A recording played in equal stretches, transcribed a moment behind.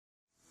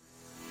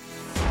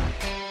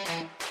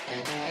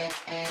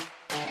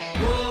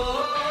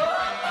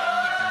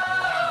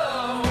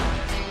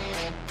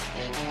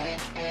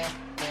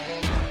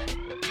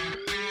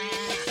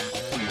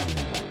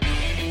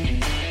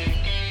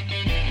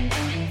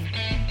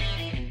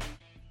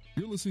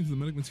listening to the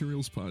Medic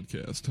Materials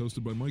Podcast,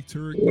 hosted by Mike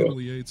Turek,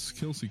 Natalie Yates,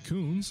 Kelsey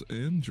Coons,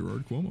 and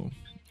Gerard Cuomo.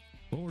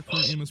 All are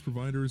current EMS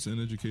providers and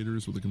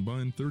educators with a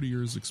combined 30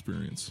 years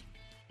experience.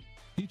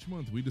 Each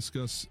month, we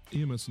discuss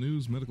EMS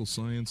news, medical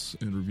science,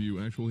 and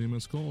review actual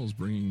EMS calls,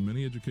 bringing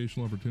many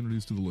educational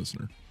opportunities to the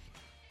listener.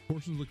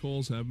 Portions of the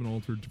calls have been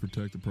altered to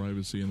protect the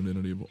privacy and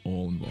identity of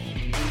all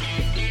involved.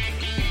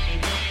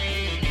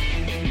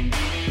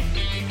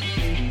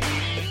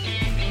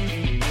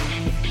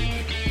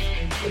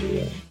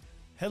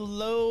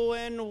 Hello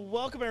and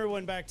welcome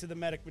everyone back to the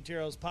Medic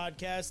Materials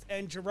Podcast.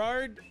 And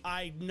Gerard,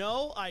 I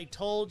know I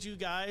told you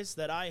guys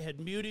that I had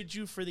muted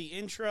you for the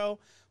intro,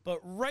 but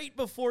right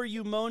before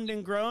you moaned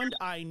and groaned,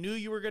 I knew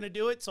you were going to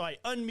do it, so I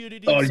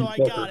unmuted you, so I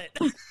got it.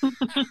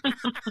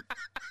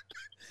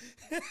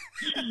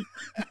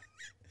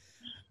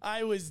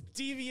 I was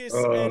devious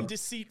and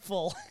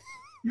deceitful.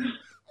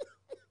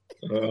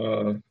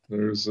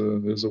 There's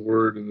a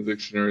word in the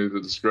dictionary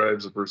that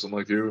describes a person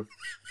like you.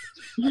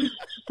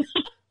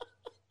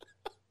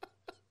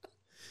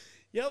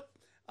 Yep.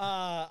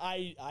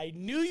 I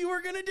knew you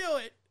were going to do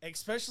it,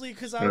 especially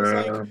because I was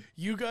like,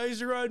 you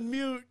guys are on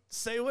mute.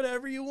 Say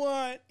whatever you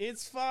want.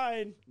 It's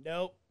fine.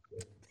 Nope.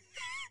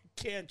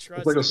 Can't trust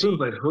It's like me. as soon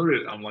as I heard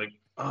it, I'm like,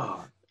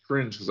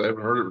 cringe, because I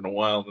haven't heard it in a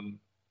while.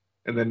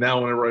 And then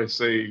now whenever I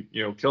say,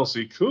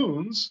 Kelsey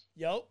Coons,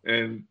 Yep.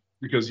 and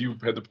because you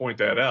had to point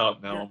that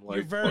out, now I'm like,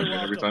 you're very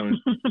welcome. every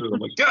time I'm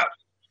like, God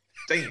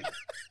damn.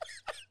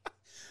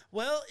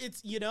 Well,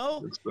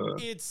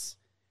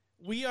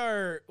 we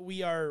are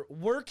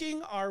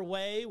working our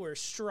way. We're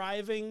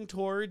striving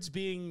towards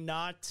being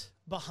not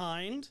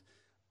behind.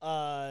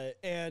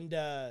 This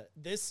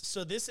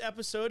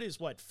episode is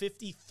what,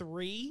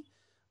 53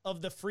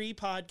 of the free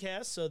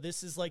podcast. So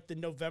this is like the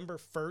November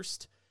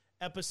 1st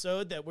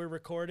episode that we're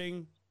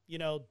recording,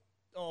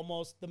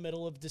 almost the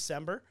middle of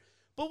December,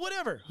 but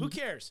whatever, who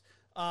cares?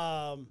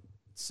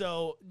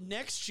 So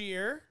next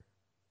year,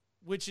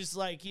 which is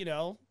like,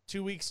 2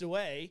 weeks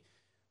away,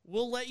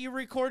 we'll let you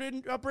record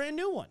a brand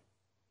new one.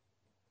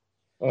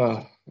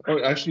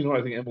 Actually, no,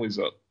 I think Emily's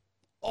up.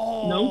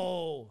 Oh,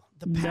 nope.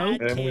 The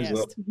podcast. Emily's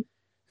up.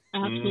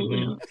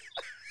 Absolutely not.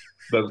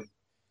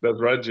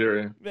 That's right,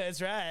 Jerry.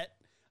 That's right.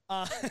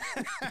 I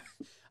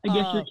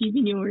guess you're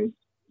keeping yours.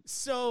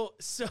 So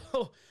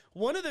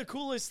one of the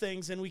coolest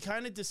things, and we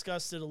kind of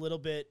discussed it a little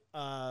bit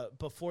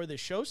before the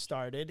show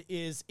started,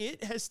 is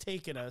it has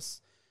taken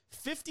us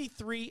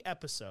 53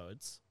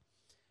 episodes,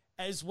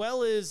 as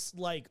well as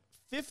like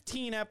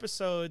 15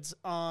 episodes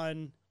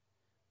on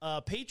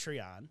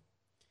Patreon,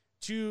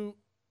 to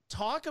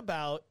talk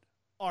about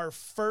our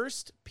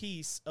first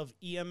piece of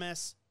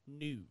EMS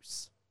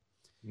news.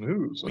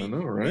 I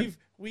know, right?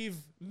 We've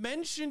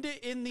mentioned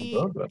it in the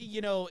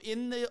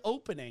in the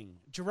opening.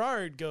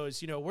 Gerard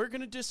goes, we're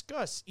going to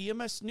discuss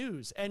EMS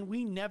news, and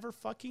we never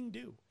fucking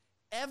do,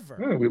 ever.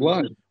 Yeah, we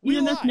lied.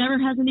 EMS never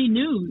has any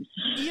news.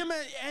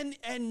 EMS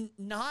and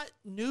not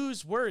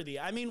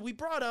newsworthy. I mean, we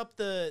brought up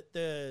the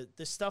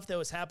stuff that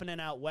was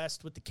happening out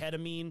west with the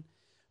ketamine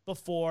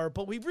before,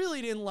 but we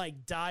really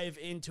didn't dive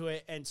into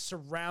it and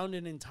surround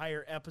an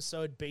entire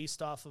episode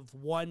based off of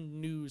one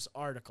news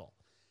article.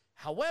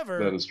 However,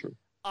 that is true.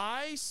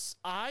 I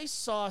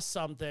saw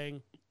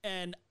something,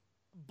 and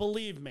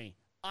believe me,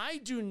 I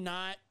do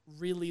not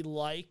really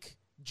like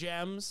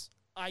gems.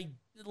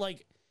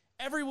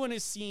 Everyone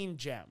has seen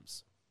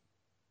gems.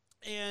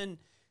 And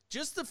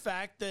just the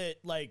fact that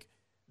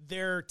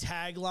their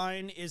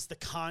tagline is the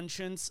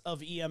conscience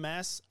of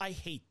EMS, I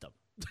hate them.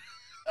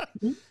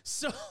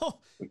 So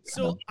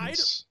I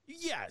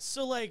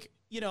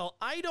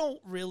don't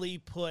really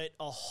put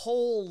a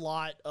whole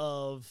lot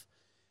of,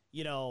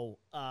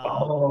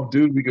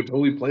 dude, we could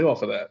totally play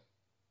off of that.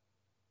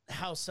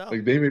 How so?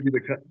 They may be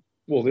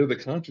they're the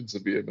conscience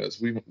of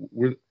EMS.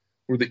 We're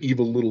the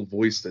evil little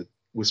voice that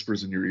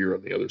whispers in your ear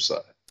on the other side.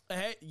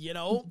 Hey,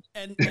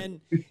 and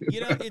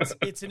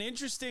it's an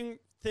interesting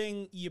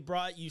thing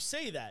you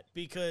say that,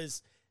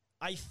 because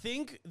I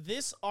think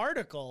this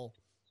article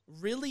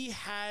really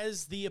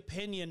has the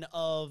opinion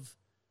of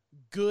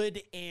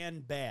good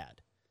and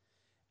bad.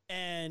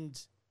 And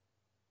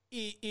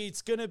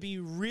it's going to be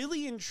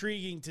really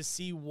intriguing to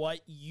see what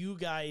you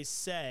guys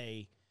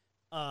say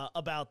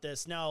about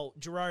this. Now,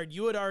 Gerard,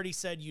 you had already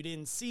said you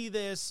didn't see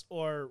this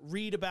or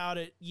read about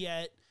it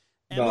yet.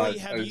 Emily,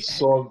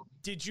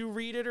 did you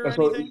read it or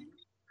anything?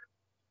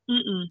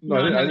 No,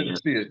 I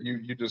didn't see it.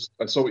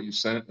 I saw what you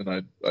sent, and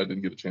I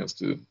didn't get a chance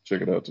to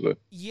check it out today.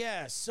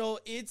 Yeah, so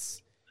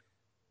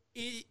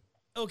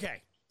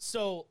okay.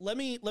 So let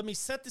me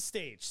set the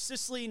stage.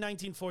 Sicily,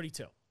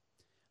 1942. All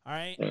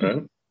right.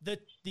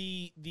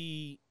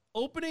 The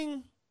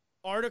opening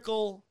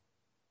article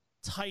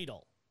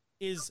title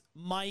is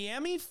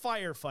Miami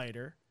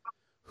firefighter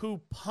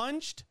who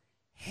punched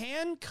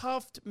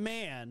handcuffed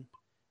man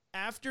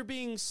after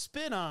being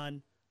spit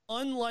on,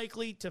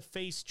 unlikely to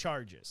face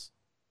charges.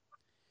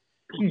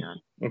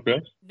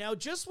 Okay. Now,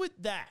 just with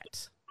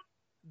that,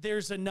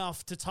 there's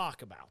enough to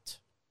talk about.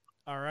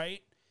 All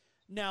right.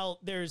 Now,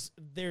 there's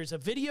a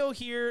video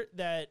here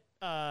that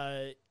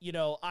you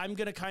know, I'm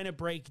going to kind of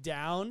break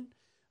down.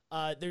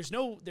 There's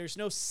no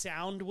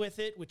sound with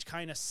it, which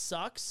kind of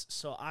sucks.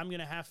 So I'm going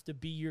to have to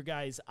be your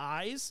guys'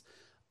 eyes.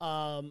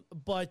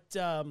 But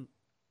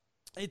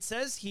it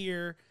says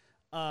here,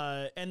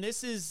 and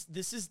this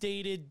is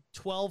dated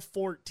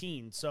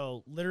 12/14.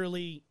 So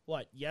literally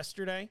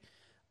yesterday?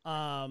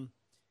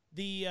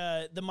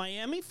 The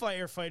Miami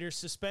firefighter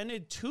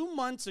suspended 2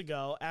 months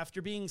ago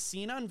after being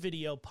seen on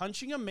video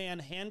punching a man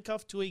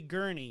handcuffed to a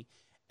gurney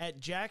at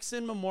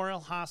Jackson Memorial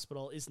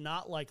Hospital is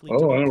not likely to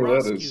be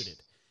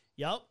prosecuted.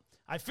 Yep.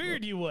 I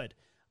figured you would.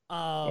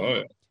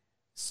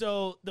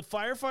 So the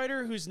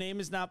firefighter, whose name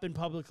has not been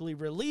publicly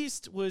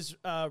released, was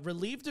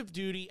relieved of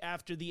duty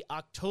after the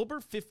October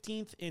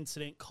 15th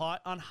incident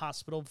caught on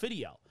hospital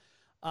video.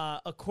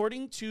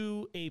 According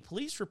to a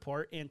police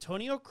report,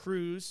 Antonio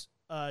Cruz,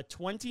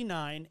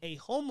 29, a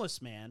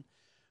homeless man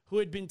who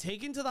had been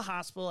taken to the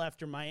hospital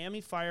after Miami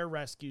Fire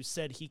Rescue,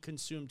 said he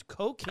consumed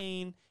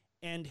cocaine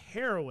and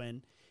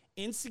heroin,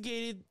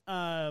 instigated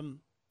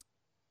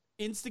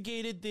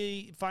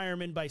the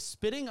fireman by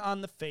spitting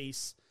on the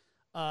face,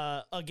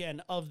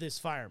 again, of this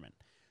fireman.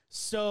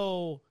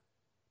 So,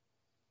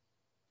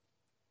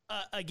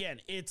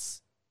 again,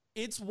 it's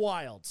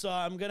wild. So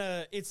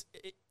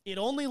it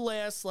only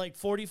lasts like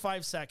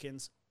 45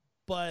 seconds,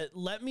 but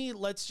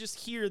let's just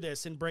hear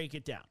this and break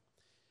it down.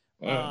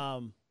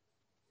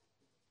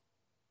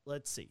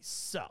 Let's see.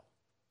 So,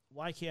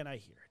 why can't I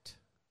hear it?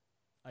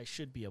 I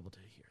should be able to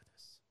hear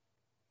this.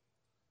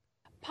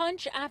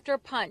 Punch after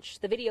punch.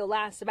 The video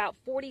lasts about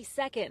 40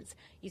 seconds.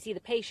 You see the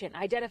patient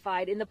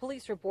identified in the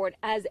police report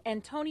as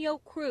Antonio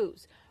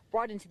Cruz,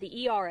 brought into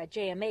the ER at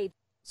JMA.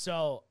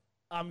 So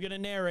I'm going to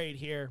narrate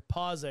here,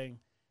 pausing.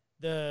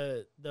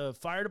 The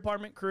fire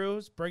department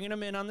crews bringing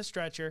him in on the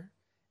stretcher.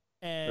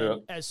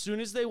 And as soon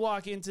as they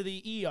walk into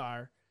the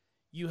ER,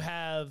 you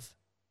have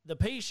the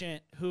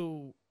patient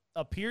who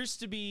appears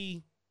to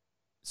be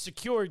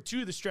secured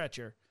to the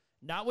stretcher,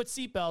 not with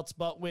seatbelts,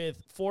 but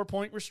with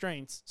 4-point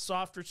restraints,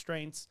 soft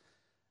restraints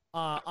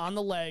on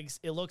the legs.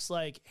 It looks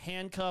like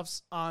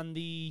handcuffs on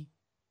the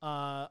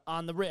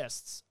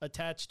wrists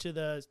attached to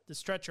the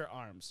stretcher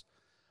arms.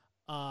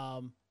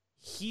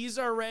 He's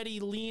already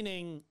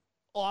leaning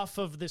off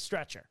of the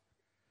stretcher.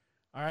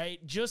 All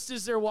right, just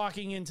as they're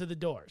walking into the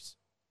doors.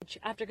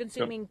 After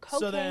consuming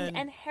cocaine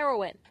and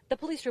heroin. The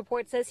police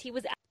report says he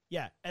was...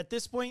 Yeah, at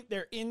this point,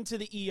 they're into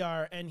the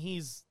ER, and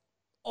he's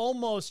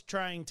almost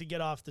trying to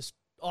get off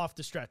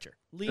the stretcher,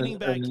 leaning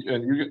back.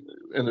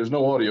 And there's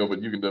no audio,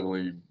 but you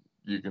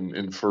can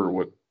infer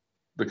what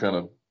the kind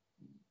of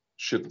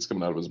shit that's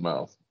coming out of his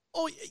mouth.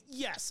 Oh,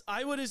 yes.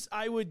 I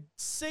would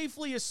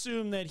safely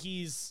assume that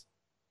he's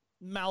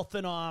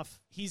mouthing off.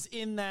 He's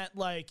in that,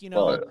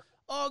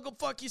 oh, go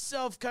fuck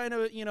yourself kind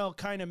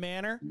of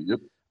manner. Yep.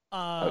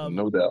 I have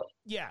no doubt.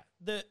 Yeah.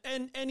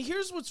 And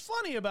here's what's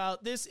funny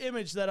about this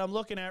image that I'm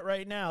looking at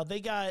right now. They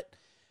got,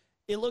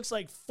 it looks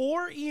like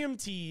 4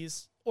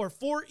 EMTs or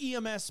 4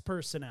 EMS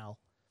personnel,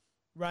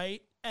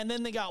 right? And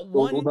then they got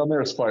one. Well, down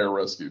there is fire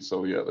rescue,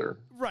 so yeah, they're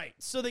right.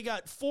 So they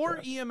got 4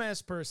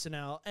 EMS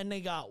personnel and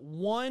they got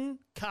 1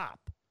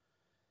 cop.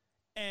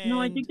 And no,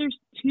 I think there's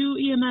 2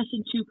 EMS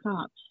and 2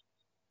 cops.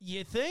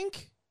 You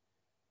think?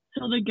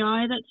 So the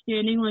guy that's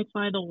standing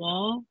by the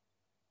wall,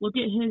 look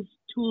at his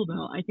tool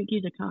belt. I think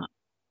he's a cop.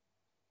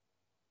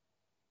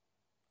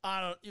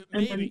 I don't.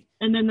 Maybe.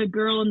 And then the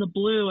girl in the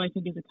blue, I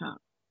think, is a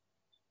cop.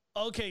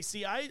 Okay.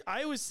 See,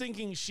 I was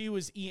thinking she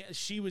was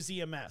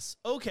EMS.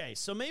 Okay,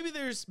 so maybe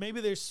there's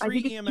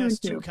 3 EMS,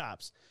 2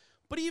 cops,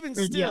 but even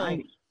still,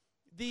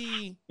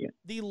 the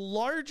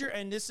larger,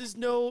 and this is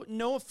no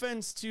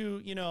offense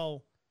to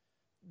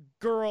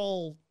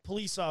girl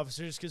police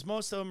officers, because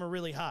most of them are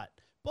really hot,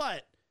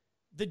 but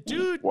the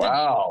dude,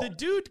 the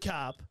dude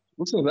cop.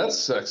 Listen to that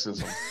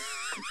sexism.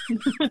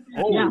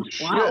 Holy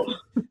shit! Wow.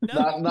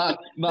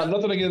 Not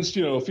nothing against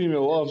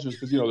female officers,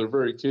 because they're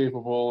very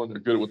capable and they're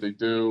good at what they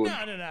do.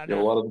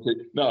 No. A lot of them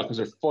because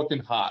they're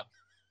fucking hot.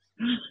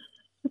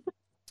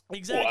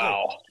 Exactly.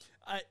 Wow.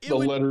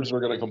 Letters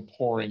are gonna come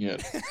pouring in.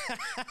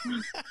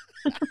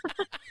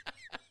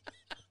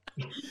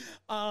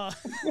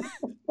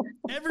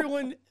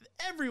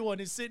 Everyone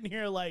is sitting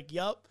here like,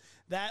 yup,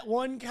 that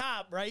one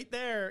cop right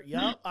there.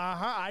 Yup.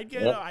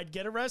 I'd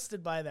get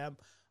arrested by them.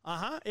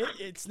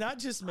 It's not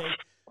just me.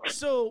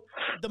 So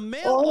the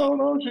male. Oh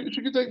no,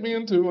 she could take me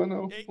in too. I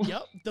know.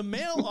 Yep. The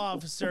male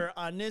officer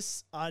on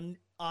this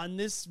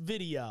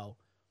video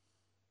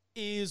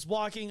is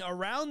walking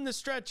around the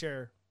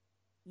stretcher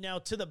now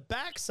to the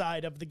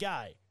backside of the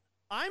guy.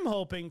 I'm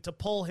hoping to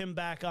pull him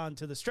back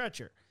onto the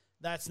stretcher.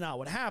 That's not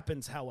what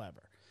happens,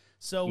 however.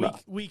 So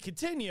we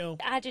continue.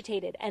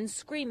 Agitated and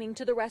screaming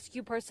to the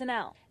rescue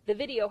personnel. The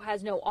video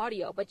has no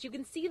audio, but you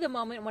can see the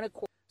moment when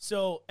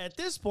So at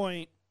this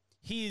point,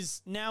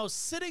 he's now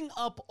sitting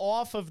up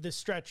off of the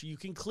stretcher. You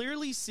can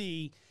clearly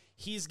see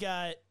he's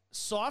got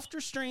soft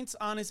restraints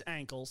on his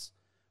ankles,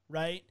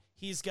 right?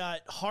 He's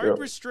got hard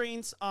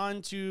restraints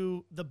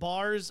onto the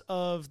bars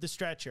of the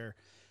stretcher.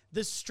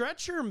 The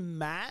stretcher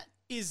mat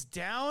is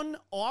down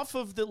off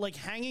of the, like,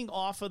 hanging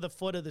off of the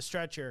foot of the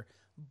stretcher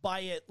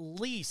by at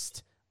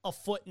least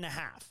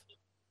 1.5 feet.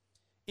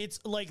 It's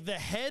like the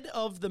head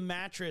of the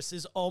mattress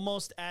is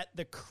almost at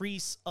the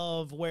crease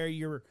of where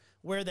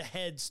the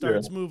head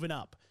starts moving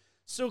up.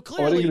 So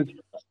clearly,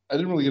 I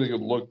didn't really get a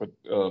good look, but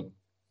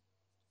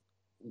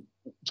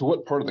to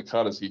what part of the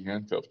cot is he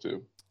handcuffed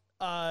to?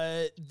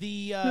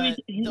 The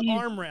he's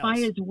arm rails by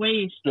his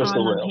waist Just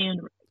on the the rail.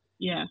 hand.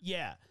 Yeah.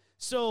 Yeah.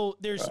 So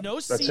there's no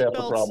That's seat half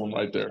belts. the problem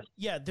right there.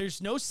 Yeah,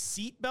 there's no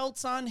seat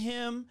belts on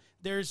him.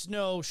 There's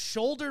no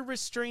shoulder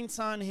restraints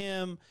on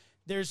him.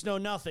 There's no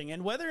nothing.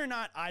 And whether or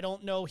not, I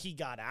don't know, he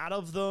got out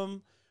of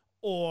them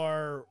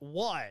or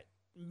what,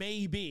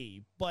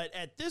 maybe. But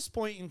at this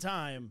point in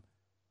time,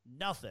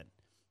 nothing.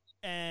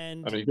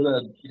 And I mean,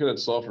 you could add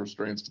soft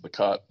restraints to the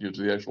cot, to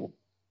the actual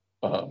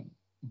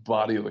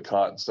body of the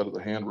cot instead of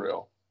the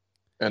handrail,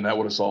 and that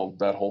would have solved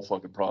that whole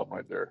fucking problem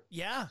right there.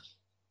 yeah,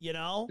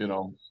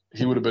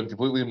 He would have been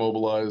completely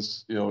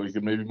immobilized. He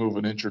could maybe move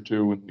an inch or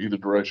two in either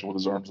direction with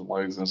his arms and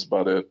legs, and that's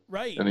about it.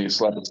 right. And then you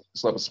slap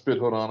a spit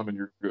hood on him, and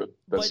you're good.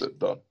 That's it,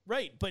 done.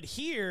 Right. But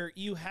here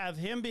you have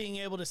him being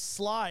able to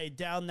slide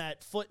down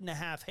that 1.5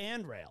 foot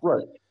handrail.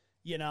 Right.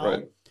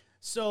 Right.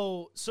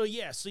 So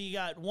you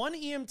got one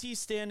EMT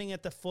standing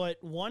at the foot,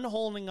 one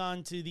holding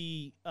on to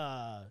the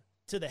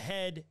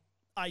head.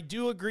 I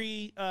do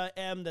agree,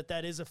 M,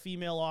 that is a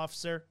female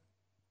officer.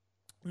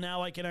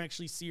 Now I can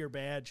actually see her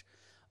badge.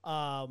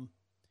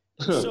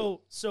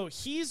 So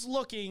he's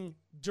looking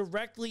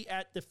directly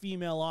at the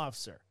female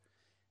officer.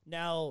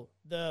 Now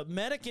the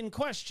medic in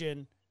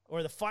question,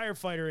 or the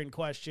firefighter in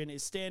question,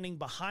 is standing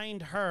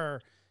behind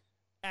her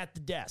at the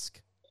desk.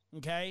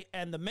 Okay,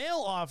 and the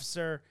male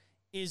officer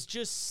is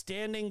just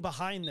standing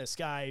behind this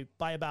guy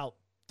by about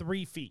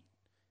 3 feet,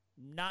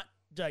 not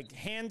like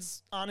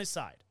hands on his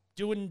side,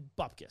 doing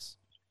bupkis.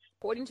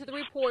 According to the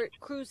report,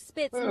 Cruz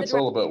spits in the It's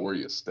all about where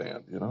you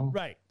stand,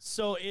 Right.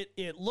 So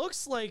it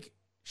looks like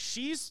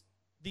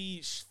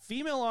the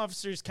female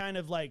officer's kind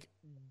of like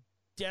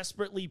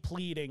desperately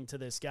pleading to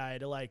this guy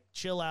to like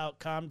chill out,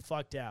 calm the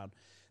fuck down.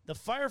 The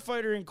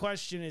firefighter in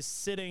question is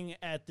sitting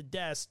at the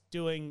desk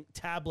doing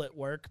tablet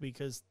work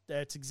because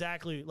that's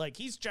exactly like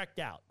he's checked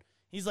out.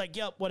 He's like,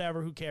 yep,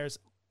 whatever, who cares?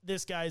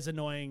 This guy's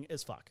annoying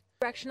as fuck.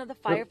 direction of the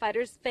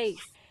firefighter's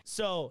face.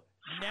 So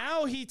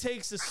now he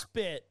takes a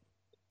spit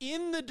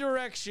in the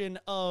direction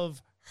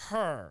of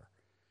her.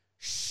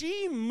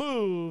 She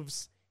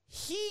moves.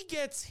 He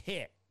gets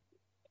hit.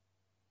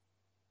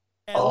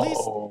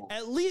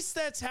 At least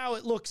that's how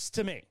it looks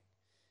to me.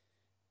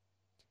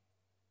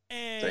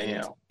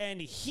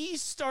 And he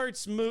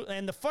starts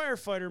and the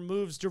firefighter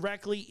moves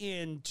directly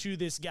into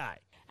this guy.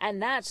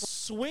 And that's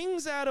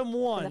swings at him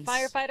once. And the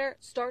firefighter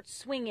starts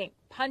swinging,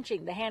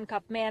 punching the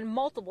handcuffed man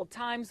multiple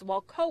times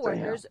while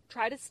coworkers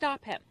try to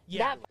stop him.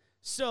 Yeah.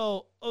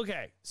 So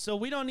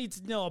we don't need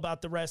to know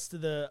about the rest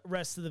of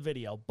the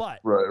video, but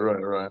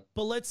right.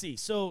 But let's see.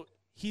 So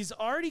he's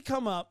already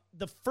come up.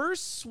 The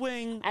first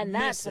swing and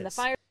that's when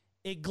the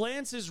it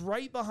glances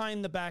right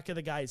behind the back of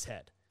the guy's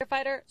head.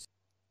 Firefighter.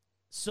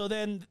 So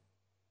then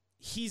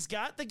he's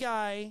got the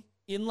guy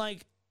in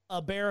like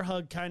a bear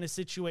hug kind of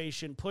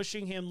situation,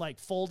 pushing him, like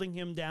folding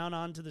him down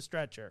onto the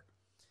stretcher.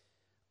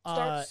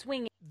 Starts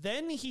swinging.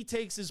 Then he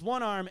takes his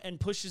one arm and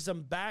pushes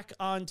him back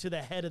onto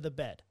the head of the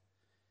bed,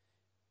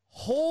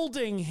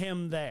 holding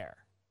him there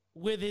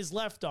with his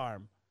left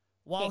arm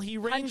while he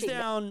rains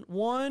down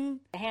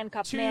the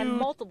handcuffed man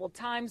multiple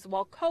times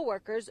while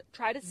coworkers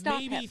try to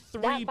stop him. Maybe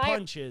 3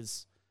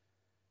 punches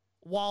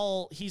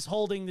while he's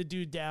holding the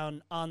dude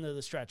down onto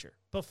the stretcher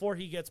before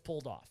he gets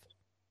pulled off.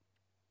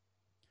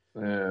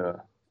 Yeah.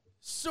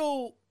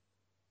 So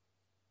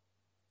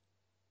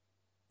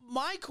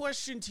my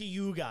question to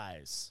you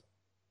guys,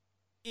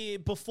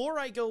 before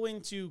I go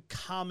into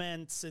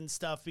comments and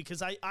stuff,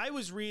 because I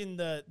was reading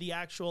the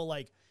actual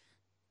like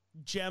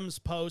GEMS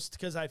post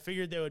because I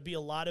figured there would be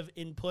a lot of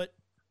input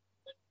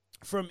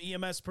from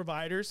EMS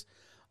providers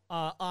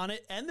on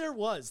it, and there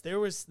was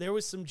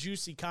some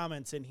juicy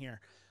comments in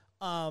here.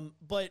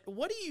 But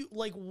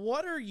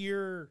what are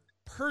your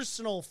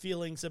personal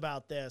feelings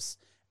about this?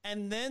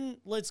 And then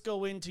let's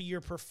go into your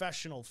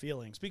professional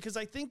feelings, because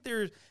I think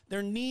there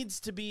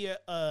needs to be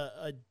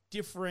a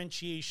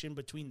differentiation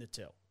between the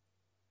two.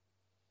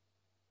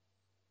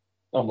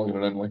 I'm looking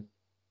at Emily.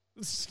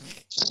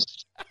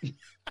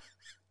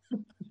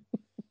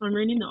 I'm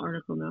reading the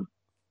article now.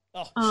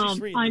 Oh, she's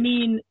reading. I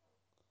mean,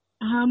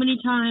 how many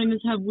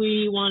times have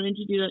we wanted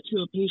to do that to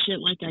a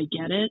patient? Like, I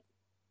get it.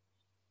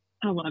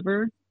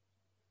 However,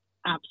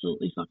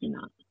 absolutely fucking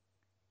not.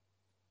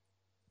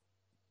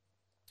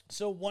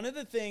 So one of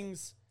the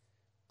things,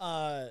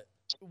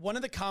 one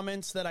of the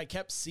comments that I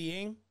kept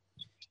seeing,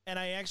 and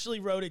I actually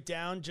wrote it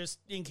down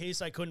just in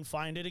case I couldn't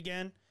find it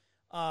again,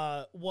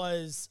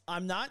 was,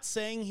 I'm not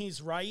saying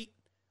he's right.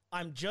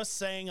 I'm just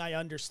saying I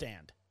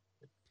understand.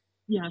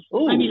 Yes.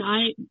 Ooh. I mean,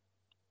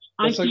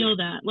 I feel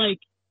that. Like,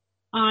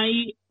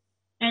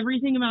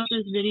 everything about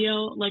this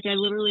video, like, I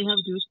literally have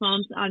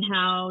goosebumps on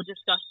how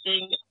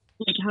disgusted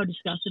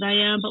I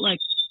am. But, like,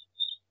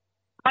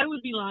 I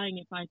would be lying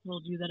if I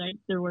told you that I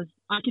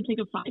could think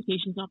of 5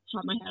 patients off the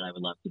top of my head. I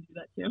would love to do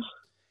that too.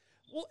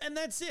 Well, and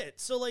that's it.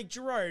 So, like,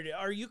 Gerard,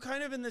 are you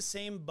kind of in the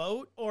same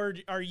boat, or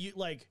are you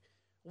like,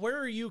 where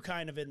are you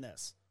kind of in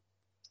this?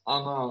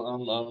 I'm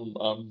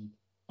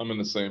in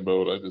the same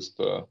boat. I just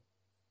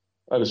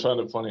find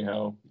it funny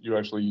how you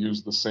actually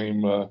use the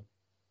same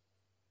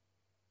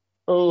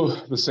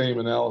the same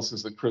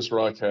analysis that Chris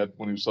Rock had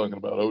when he was talking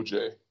about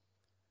OJ.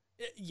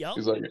 Yep.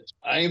 He's like,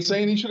 I ain't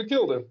saying he should have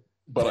killed him,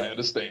 but I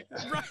understand.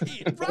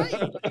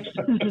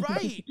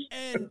 Right.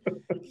 And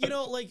you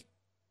know, like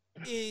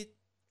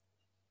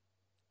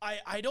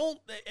I don't,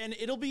 and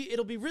it'll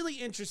be really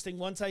interesting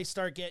once I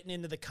start getting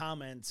into the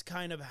comments,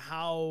 kind of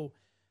how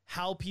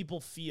people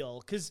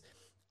feel, because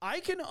I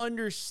can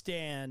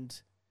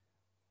understand,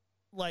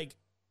 like,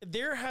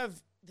 there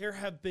have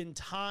been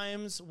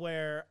times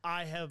where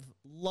I have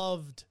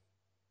loved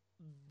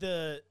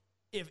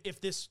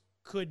if this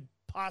could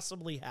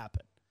possibly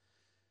happen.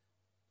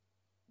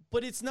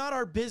 But it's not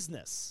our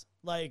business.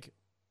 Like,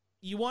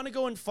 you want to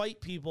go and fight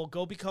people,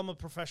 go become a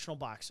professional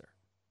boxer.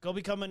 Go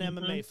become an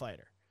MMA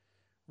fighter.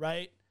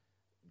 Right?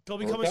 Go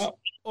become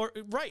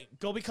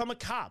go become a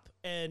cop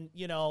and,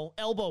 you know,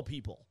 elbow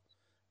people.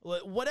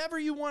 Whatever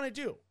you want to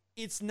do.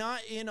 It's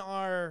not in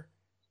our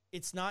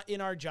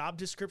job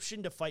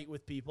description to fight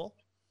with people.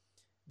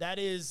 That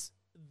is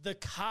the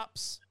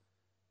cops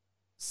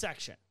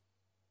section.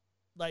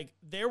 Like,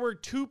 there were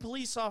 2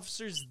 police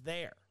officers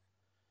there.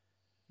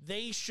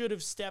 They should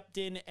have stepped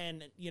in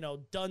and, you know,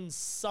 done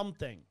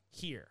something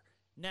here.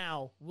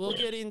 Now, we'll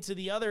get into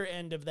the other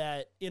end of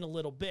that in a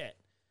little bit.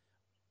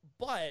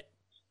 But,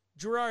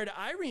 Gerard,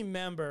 I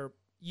remember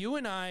you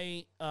and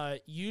I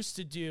used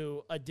to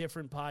do a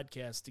different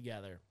podcast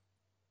together.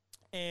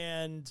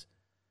 And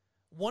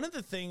one of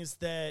the things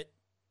that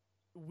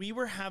we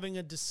were having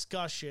a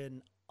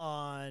discussion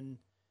on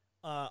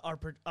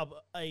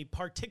a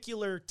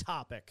particular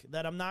topic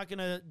that I'm not going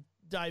to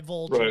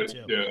divulge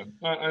into. Yeah,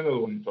 I know the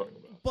one you're talking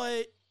about.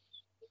 But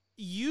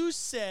you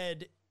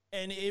said,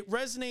 and it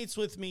resonates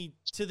with me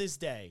to this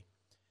day,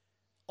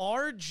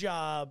 our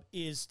job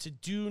is to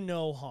do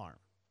no harm.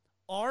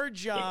 Our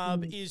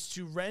job is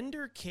to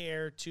render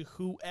care to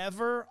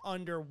whoever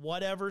under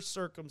whatever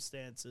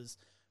circumstances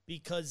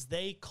because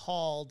they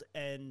called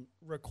and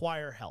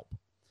require help.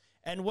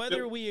 And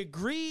whether we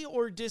agree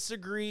or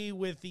disagree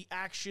with the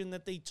action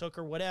that they took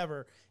or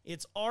whatever,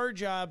 it's our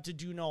job to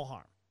do no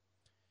harm.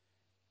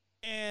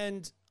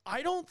 And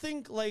I don't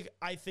think,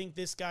 I think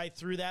this guy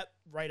threw that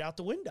right out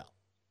the window.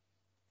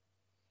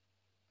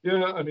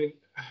 Yeah, I mean,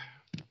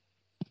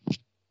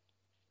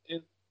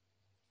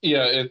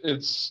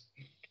 it's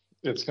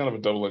kind of a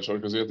double-edged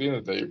sword, because at the end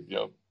of the day,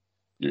 you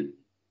know,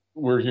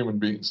 we're human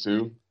beings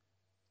too.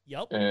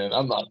 Yep. And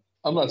I'm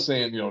not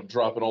saying, you know,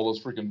 dropping all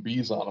those freaking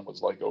bees on him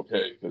was like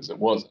okay, because it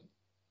wasn't.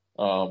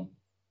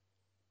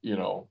 You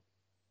know,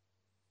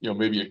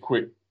 maybe a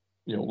quick,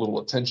 you know, little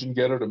attention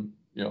getter to,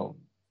 you know,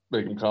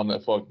 make him calm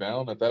that fuck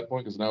down at that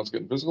point, because now it's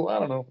getting physical. I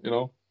don't know. You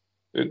know,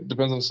 it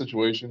depends on the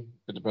situation.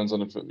 It depends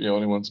on if, you know,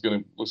 anyone's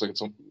looks like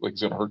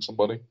he's gonna hurt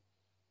somebody.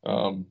 I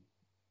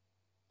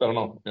don't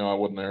know. You know, I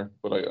wasn't there,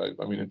 but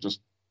I mean, it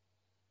just,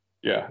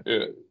 you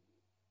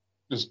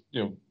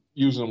know,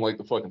 using him like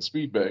the fucking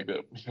speed bag,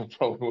 that, you know,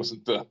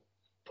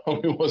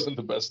 probably wasn't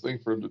the best thing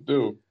for him to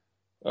do.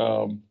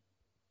 I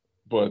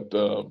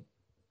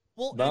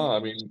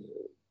mean,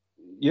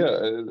 yeah,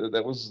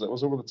 that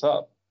was over the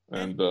top.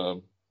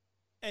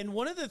 And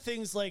one of the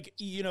things, like,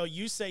 you know,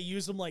 you say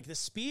use them like the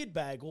speed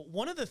bag. Well,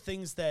 one of the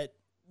things that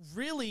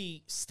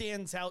really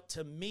stands out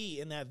to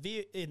me in that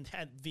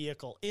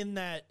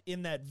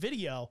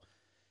video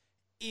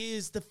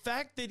is the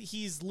fact that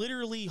he's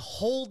literally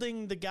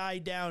holding the guy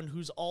down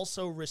who's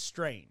also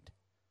restrained.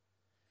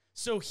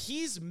 So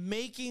he's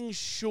making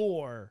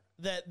sure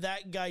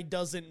that guy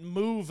doesn't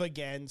move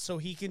again so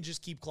he can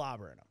just keep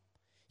clobbering him.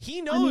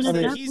 He knows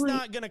that he's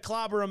not going to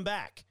clobber him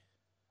back.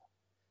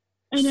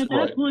 And at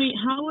that point,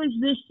 how is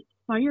this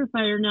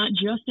firefighter not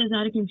just as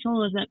out of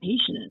control as that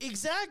patient is?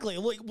 Exactly.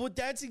 Like, well,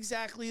 that's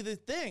exactly the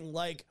thing.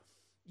 Like,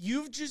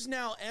 you've just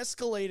now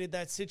escalated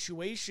that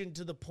situation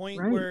to the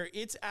point where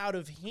it's out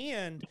of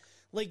hand.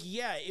 Like,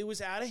 yeah, it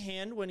was out of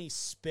hand when he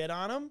spit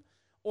on him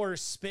or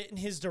spit in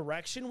his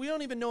direction. We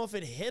don't even know if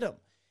it hit him.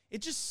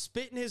 It just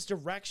spit in his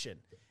direction.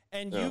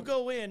 And you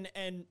go in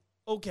and,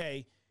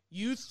 okay,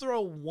 you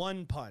throw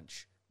one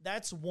punch.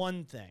 That's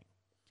one thing,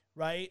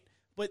 right?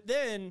 But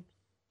then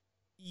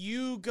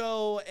you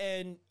go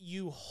and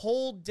you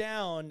hold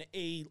down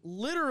a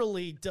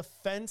literally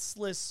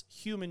defenseless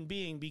human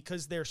being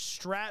because they're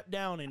strapped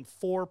down in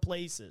 4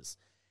 places.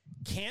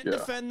 Can't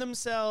defend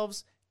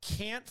themselves,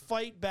 can't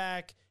fight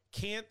back,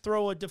 can't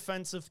throw a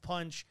defensive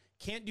punch,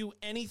 can't do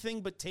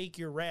anything but take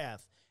your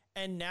wrath.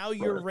 And now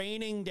you're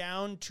raining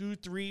down 2,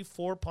 3,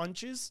 4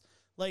 punches.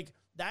 Like,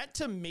 that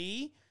to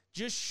me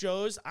just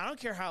shows, I don't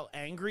care how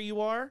angry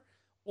you are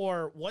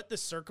or what the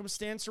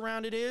circumstance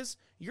around it is,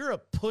 you're a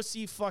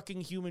pussy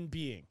fucking human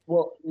being.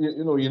 Well,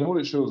 you know what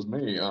it shows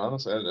me,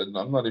 honestly, and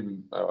I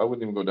wouldn't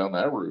even go down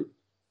that route,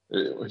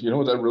 You know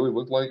what that really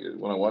looked like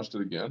when I watched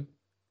it again?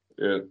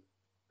 I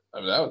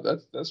mean,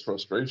 that's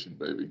frustration,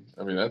 baby.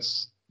 I mean,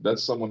 that's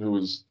someone who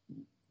is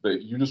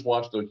that you just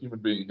watched a human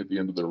being hit the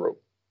end of their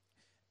rope.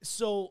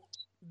 So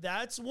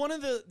that's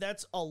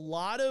that's a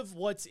lot of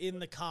what's in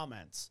the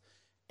comments.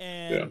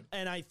 And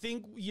I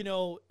think,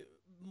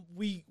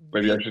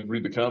 maybe I should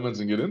read the comments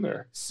and get in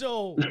there.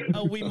 So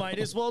we might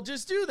as well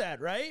just do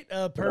that, right?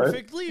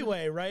 Perfect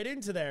leeway right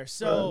into there.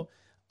 So,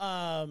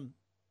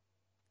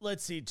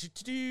 let's see.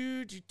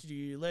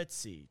 Let's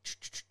see.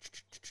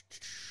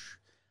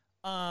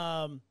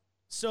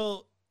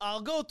 So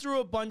I'll go through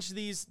a bunch of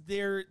these.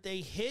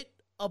 They hit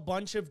a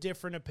bunch of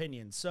different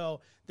opinions.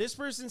 So this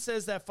person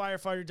says that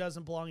firefighter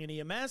doesn't belong in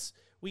EMS.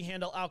 We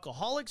handle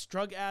alcoholics,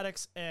 drug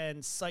addicts,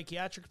 and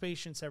psychiatric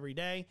patients every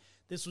day.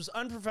 This was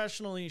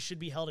unprofessional and he should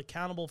be held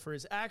accountable for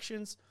his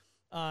actions.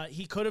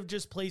 He could have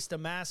just placed a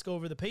mask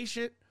over the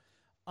patient.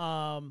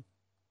 Your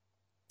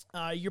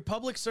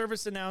public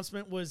service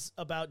announcement was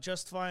about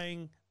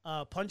justifying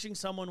punching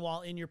someone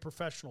while in your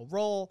professional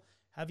role.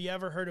 Have you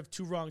ever heard of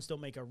two wrongs don't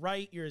make a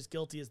right? You're as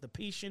guilty as the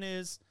patient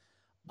is.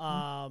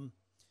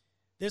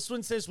 This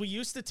one says, we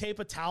used to tape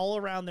a towel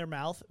around their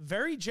mouth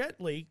very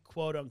gently,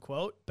 quote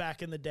unquote,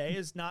 back in the day,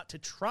 as not to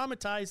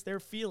traumatize their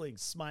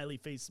feelings. Smiley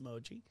face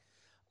emoji.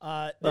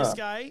 This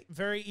guy,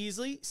 very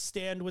easily,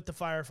 stand with the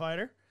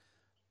firefighter.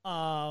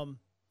 And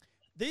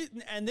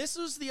this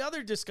was the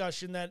other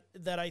discussion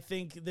that I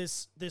think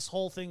this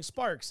whole thing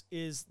sparks,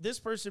 is this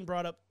person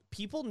brought up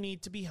people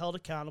need to be held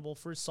accountable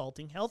for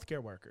assaulting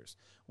healthcare workers.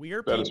 We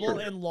are people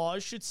and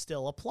laws should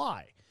still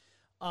apply.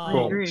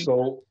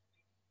 Cool.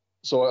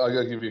 So I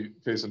got to give you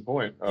a case in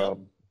point. The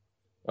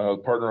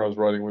partner I was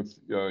riding with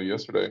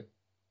yesterday,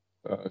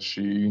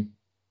 she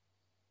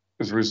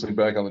is recently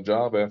back on the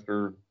job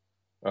after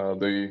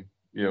they,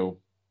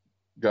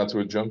 got to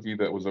a junkie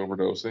that was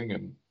overdosing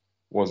and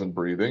wasn't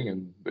breathing,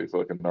 and they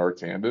fucking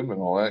Narcaned him and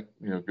all that,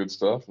 good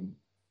stuff. And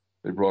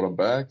they brought him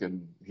back,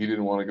 and he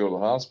didn't want to go to the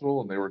hospital,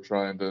 and they were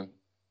trying to,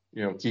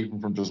 keep him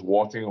from just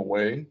walking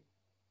away.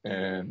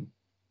 And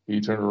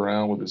he turned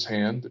around with his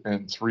hand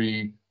and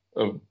three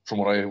of, from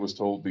what I was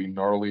told, the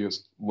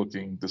gnarliest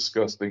looking,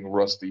 disgusting,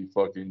 rusty,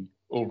 fucking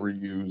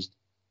overused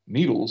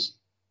needles,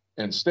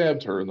 and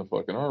stabbed her in the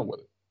fucking arm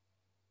with it.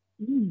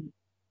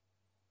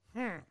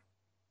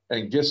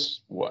 And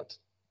guess what?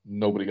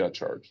 Nobody got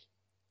charged.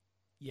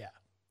 Yeah.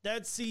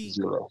 That's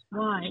zero.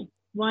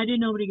 Why did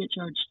nobody get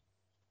charged?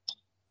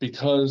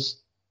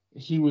 Because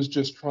he was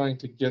just trying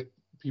to get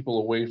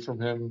people away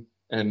from him,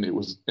 and he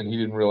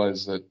didn't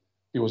realize that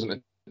he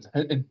wasn't,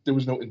 and there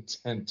was no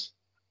intent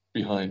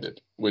behind it,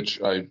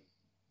 which I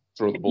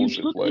throw the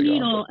bullshit flag on. You took the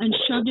needle and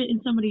shoved it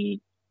in somebody's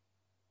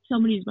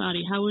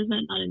body. How is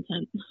that not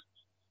intent?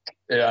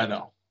 Yeah,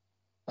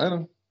 I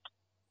know.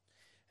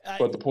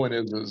 But the point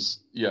is,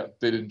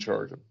 they didn't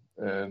charge him,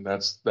 and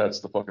that's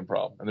the fucking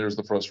problem. And there's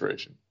the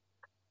frustration.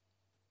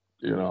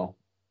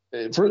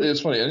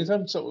 It's funny.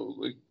 Anytime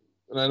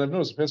and I've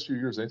noticed the past few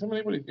years, anytime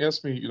anybody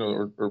asks me,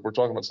 or we're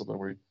talking about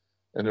something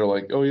and they're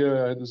like, oh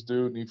yeah, I had this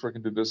dude and he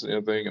freaking did this and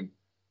everything, and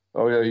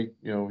oh yeah, he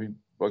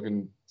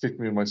fucking kicked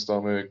me in my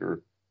stomach,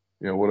 or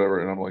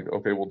whatever, and I'm like,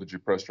 okay, well, did you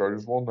press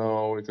charges? Well,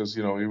 no, because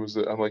he was.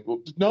 I'm like, well,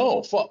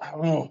 no, fuck, I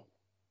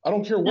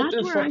don't care what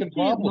their fucking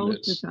problem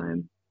is. Most of the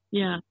time,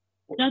 yeah,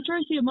 that's where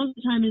I see it most of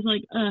the time, is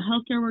like a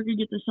healthcare worker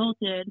gets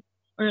assaulted,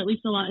 or at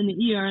least a lot in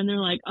the ER, and they're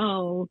like,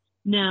 oh,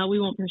 now we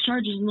won't press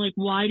charges. And like,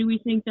 why do we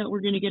think that we're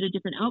going to get a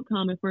different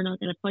outcome if we're not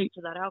going to fight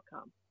for that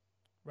outcome?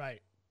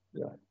 Right.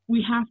 Yeah.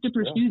 We have to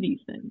pursue these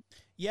things.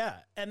 Yeah,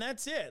 and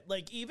that's it.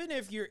 Like, even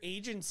if your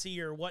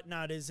agency or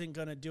whatnot isn't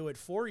going to do it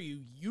for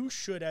you, you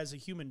should as a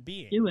human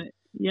being. Do it.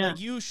 Yeah. Like,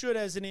 you should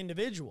as an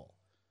individual.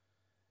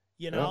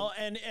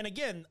 And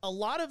again, a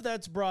lot of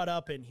that's brought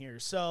up in here.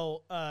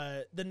 So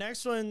the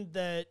next one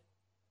that,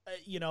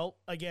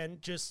 again,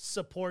 just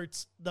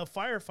supports the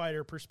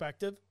firefighter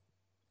perspective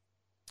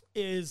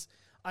is,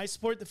 I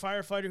support the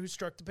firefighter who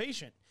struck the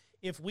patient.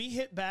 If we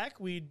hit back,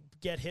 we'd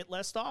get hit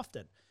less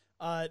often.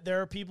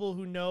 There are people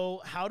who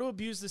know how to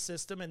abuse the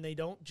system, and they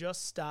don't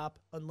just stop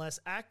unless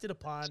acted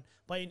upon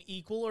by an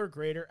equal or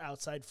greater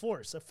outside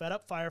force. A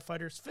fed-up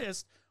firefighter's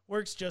fist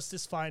works just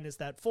as fine as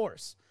that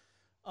force.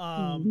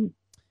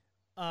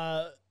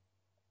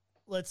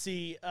 Let's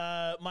see.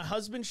 My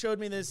husband showed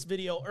me this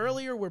video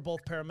earlier. We're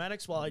both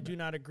paramedics. While I do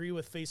not agree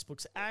with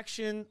Facebook's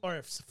action,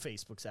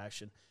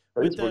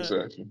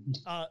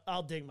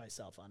 I'll dig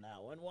myself on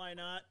that one. Why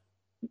not?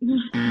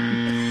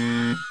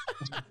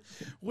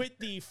 With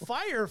the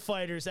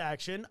firefighter's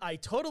action, I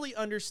totally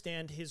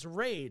understand his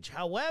rage.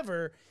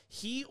 However,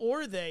 he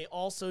or they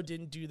also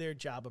didn't do their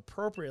job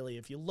appropriately.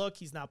 If you look,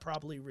 he's not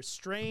properly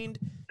restrained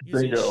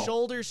using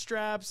shoulder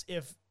straps.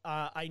 If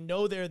I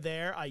know they're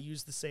there, I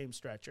use the same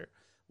stretcher.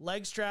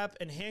 Leg strap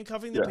and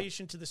handcuffing the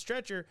patient to the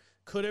stretcher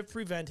could have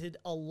prevented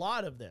a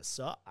lot of this.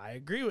 So I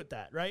agree with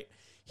that, right?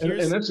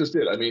 And that's just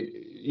it. I mean,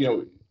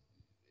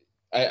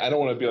 I don't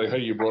want to be like, hey,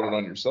 you brought it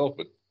on yourself,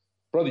 but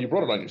brother, you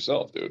brought it on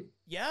yourself, dude.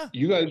 Yeah.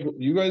 You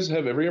guys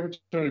have every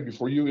opportunity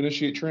before you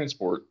initiate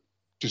transport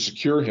to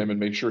secure him and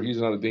make sure he's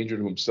not a danger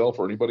to himself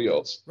or anybody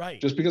else.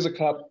 Right. Just because a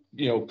cop,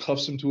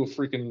 cuffs him to a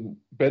freaking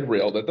bed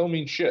rail, that don't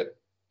mean shit.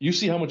 You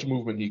see how much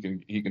movement he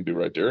can do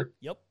right there.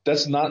 Yep.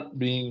 That's not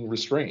being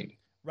restrained.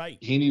 Right.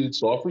 He needed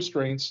soft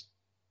restraints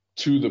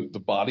to the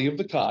body of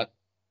the cot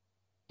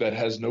that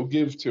has no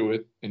give to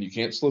it, and you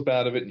can't slip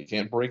out of it, and you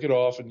can't break it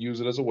off and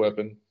use it as a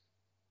weapon.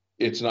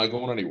 It's not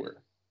going anywhere.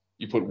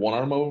 You put one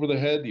arm over the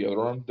head, the other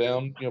arm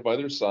down, by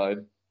their side.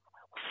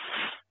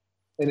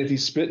 And if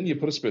he's spitting, you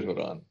put a spit hood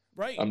on.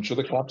 Right. I'm sure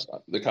the cops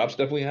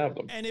definitely have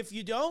them. And if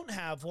you don't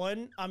have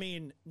one, I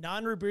mean,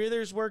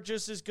 non-rebreathers work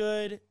just as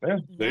good. Yeah,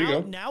 there you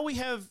go. Now we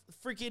have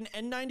freaking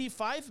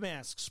N95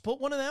 masks. Put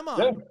one of them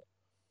on.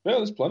 Yeah,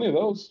 there's plenty of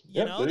those.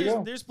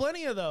 There's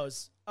plenty of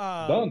those.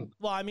 Done.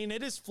 Well, I mean,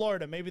 it is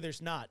Florida. Maybe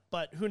there's not,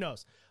 but who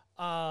knows?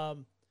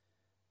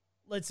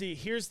 Let's see.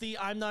 Here's the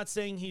I'm not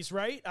saying he's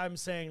right. I'm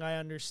saying I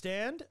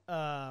understand.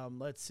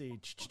 Let's see.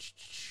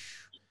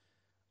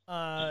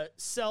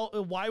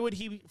 Why would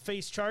he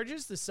face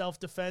charges? The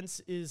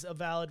self-defense is a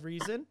valid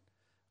reason.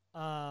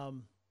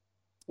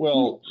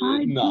 Well,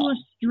 tied to a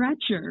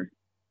stretcher.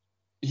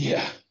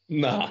 Yeah,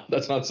 nah,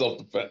 that's not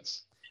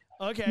self-defense.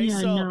 Okay,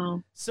 yeah,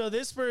 so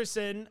this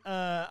person,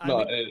 in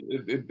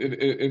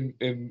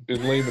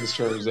layman's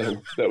terms,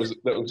 that was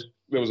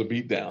a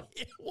beatdown.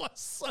 It was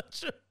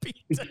such a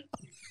beatdown.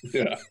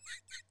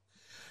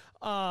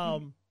 Yeah.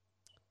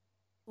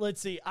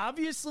 Let's see.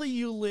 Obviously,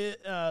 you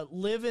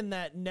live in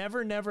that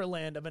never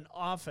land of an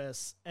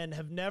office and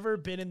have never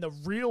been in the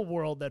real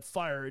world that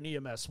fire and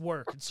EMS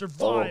work and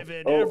survive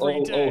it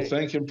every day. Oh,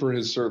 thank him for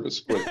his service.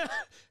 Quick.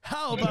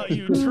 How about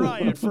you try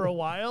it for a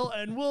while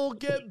and we'll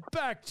get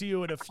back to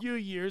you in a few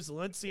years and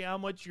let's see how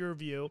much your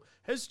view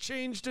has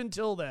changed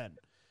until then.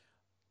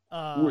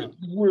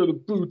 Wear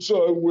the boots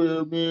I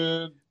wear,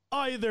 man.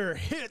 Either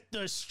hit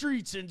the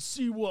streets and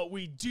see what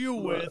we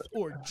deal with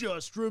or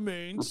just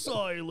remain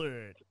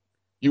silent.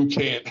 You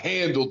can't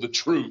handle the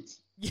truth.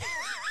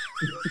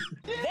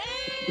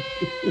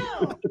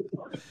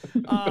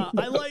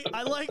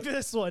 I like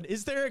this one.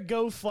 Is there a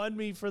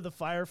GoFundMe for the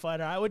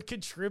firefighter? I would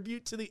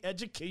contribute to the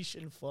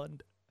education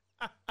fund.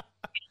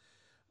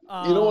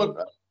 You know what?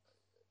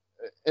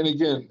 And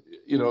again,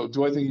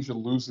 do I think he should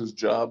lose his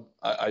job?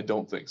 I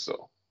don't think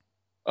so.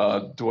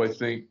 Do I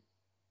think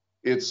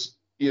it's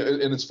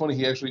and it's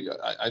funny.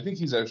 I think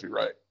he's actually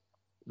right.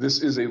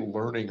 This is a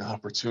learning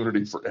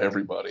opportunity for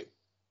everybody.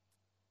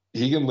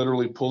 He can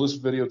literally pull this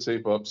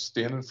videotape up,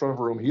 stand in front of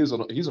a room. He's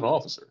an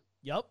officer.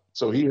 Yep.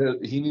 So he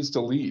needs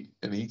to lead,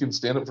 and he can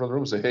stand up in front of the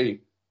room and say, "Hey,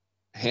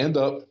 hand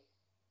up.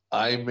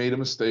 I made a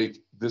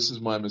mistake. This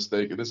is my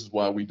mistake, and this is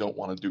why we don't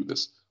want to do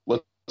this.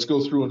 Let's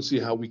go through and see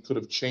how we could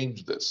have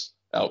changed this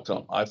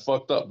outcome. I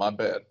fucked up. My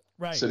bad.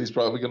 Right. Said he's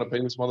probably going to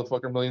pay this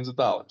motherfucker millions of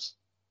dollars,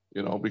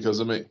 because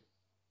of me.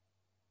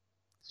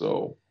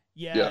 So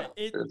yeah,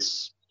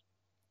 it's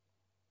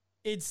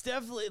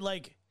definitely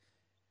like."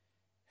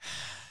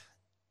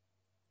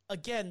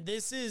 Again,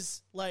 this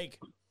is like,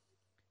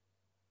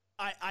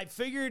 I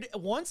figured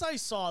once I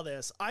saw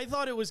this, I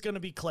thought it was going to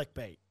be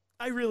clickbait.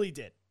 I really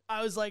did.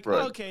 I was like,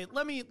 okay,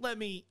 let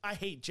me, I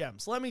hate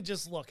gems. Let me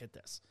just look at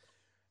this.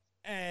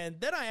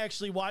 And then I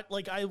actually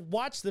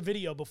watched the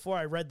video before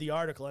I read the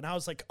article and I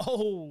was like,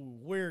 oh,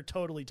 we're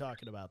totally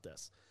talking about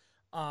this.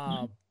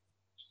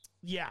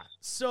 Yeah.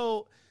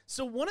 So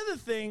one of the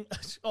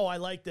things, I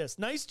like this.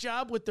 Nice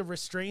job with the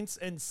restraints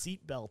and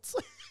seat belts.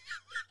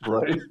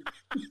 Right.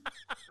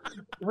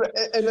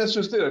 And that's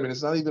just it. I mean,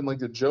 it's not even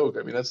like a joke.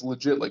 I mean, that's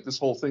legit. Like this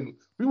whole thing,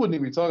 we wouldn't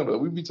even be talking about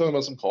it. We'd be talking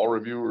about some call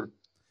review or,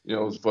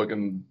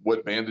 fucking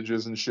wet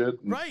bandages and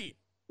shit. And right.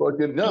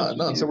 Fucking,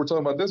 no. So we're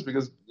talking about this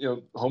because,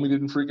 homie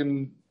didn't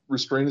freaking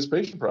restrain his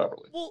patient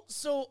properly. Well,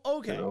 so,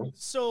 okay.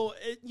 So,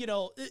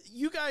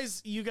 you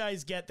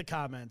guys get the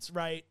comments,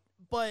 right?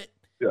 But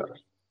yeah,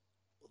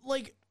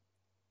 like,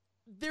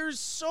 there's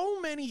so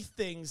many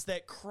things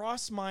that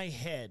cross my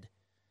head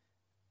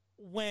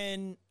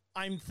when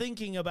I'm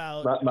thinking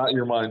about not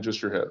your mind,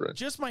 just your head, right?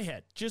 Just my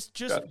head, just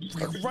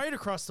right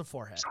across the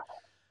forehead.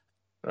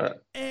 All right.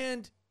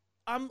 And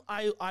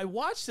I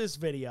watched this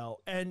video,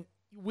 and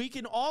we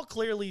can all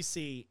clearly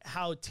see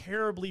how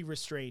terribly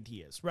restrained he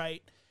is,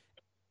 right?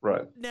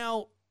 Right.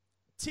 Now,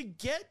 to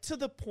get to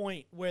the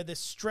point where the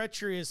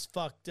stretcher is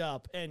fucked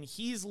up, and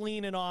he's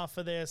leaning off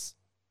of this,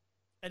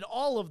 and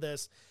all of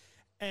this,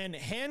 and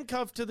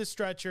handcuffed to the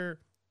stretcher,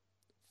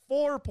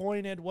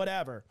 4-pointed,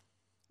 whatever.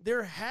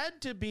 There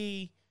had to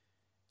be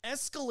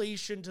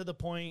escalation to the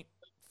point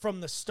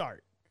from the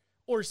start,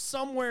 or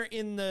somewhere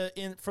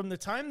from the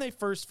time they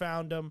first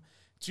found him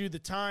to the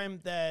time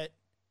that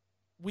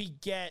we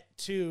get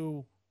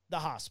to the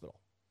hospital,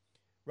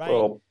 right?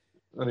 Well,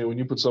 I mean, when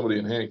you put somebody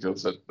in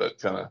handcuffs, that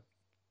kind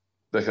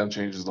of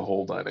changes the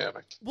whole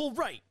dynamic. Well,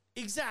 right,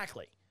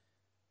 exactly.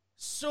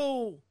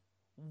 So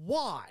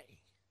why,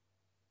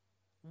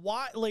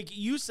 like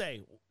you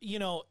say,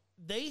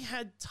 they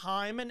had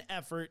time and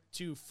effort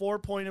to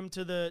 4-point him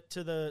to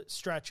the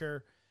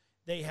stretcher.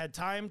 They had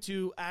time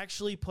to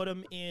actually put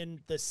him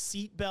in the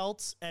seat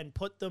belts and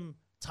put them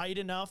tight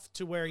enough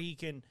to where he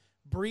can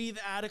breathe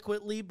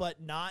adequately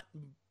but not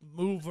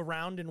move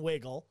around and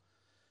wiggle.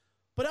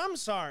 But I'm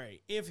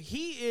sorry, if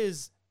he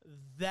is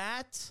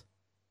that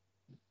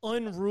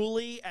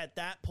unruly at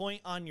that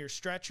point on your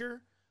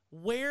stretcher,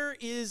 where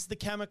is the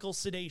chemical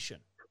sedation?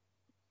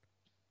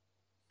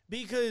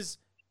 Because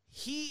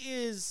he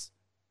is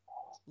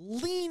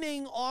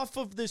leaning off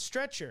of the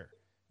stretcher.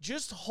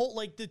 Just hold,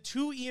 like the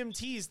two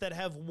EMTs that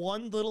have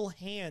one little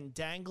hand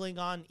dangling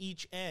on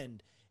each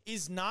end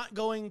is not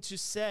going to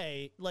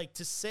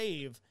to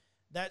save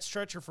that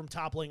stretcher from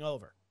toppling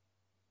over.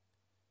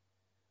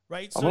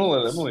 Right? I'm gonna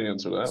let Emily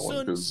answer that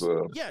one because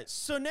yeah.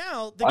 So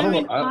now I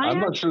don't know. I'm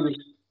not sure.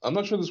 I'm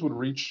not sure this would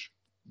reach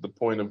the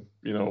point of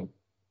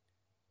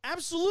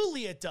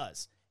Absolutely, it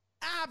does.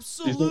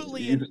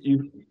 Absolutely,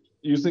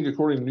 you think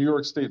according to New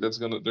York State they're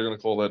gonna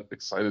call that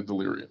excited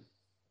delirium?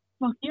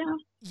 Fuck yeah.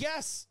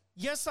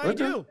 Yes, I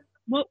do.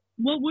 What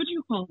would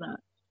you call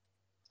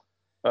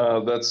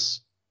that?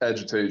 That's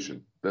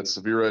agitation. That's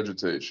severe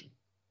agitation.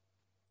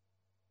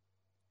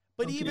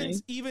 But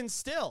even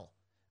still,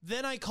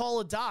 then I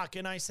call a doc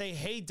and I say,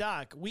 "Hey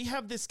doc, we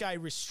have this guy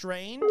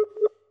restrained,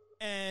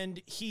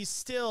 and he's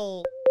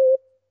still."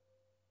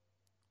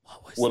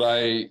 What was Would that?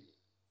 I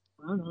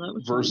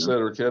Versed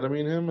or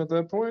ketamine him at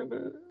that point?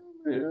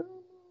 Yeah,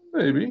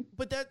 maybe.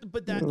 But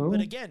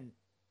again,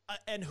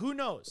 and who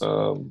knows?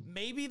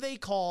 Maybe they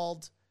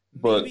called.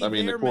 But I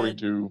mean, according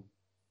to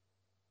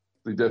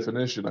the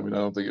definition, I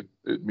don't think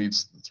it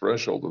meets the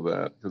threshold of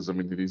that because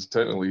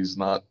he's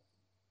not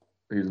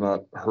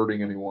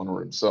hurting anyone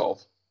or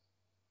himself.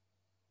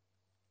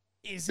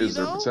 Is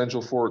there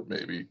potential for it?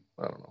 Maybe.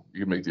 I don't know.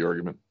 You can make the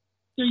argument.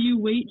 So you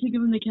wait to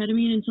give him the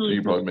ketamine until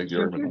you probably make the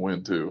argument and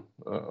win too.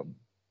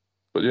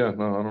 But yeah,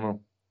 no, I don't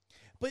know.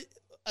 But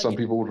some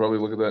people would probably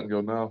look at that and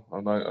go, "No,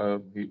 I'm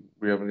not.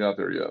 We haven't got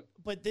there yet."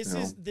 But this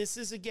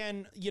is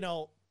again,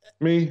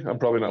 Me, I'm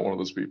probably not one of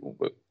those people,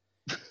 but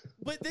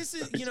this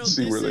is,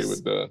 see where they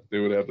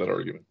would have that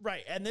argument,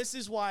 right? And this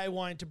is why I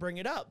wanted to bring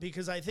it up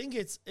because I think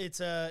it's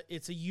a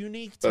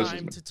unique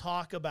time to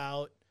talk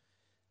about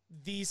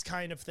these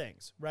kind of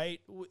things,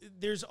 right?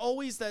 There's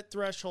always that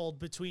threshold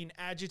between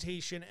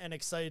agitation and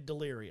excited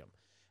delirium,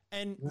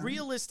 and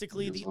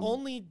realistically, the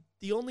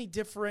only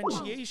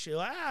differentiation.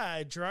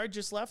 Gerard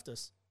just left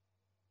us.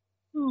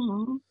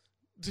 Aww.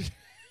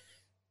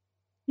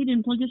 He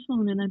didn't plug his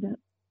phone in, I bet.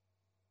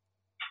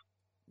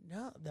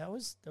 No, that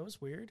was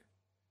weird.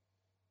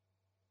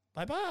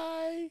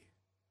 Bye-bye.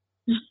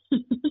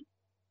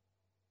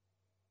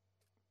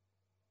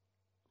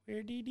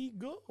 Where did he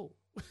go?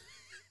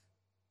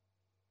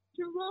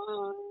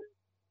 Gerard.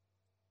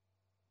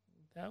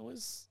 That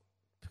was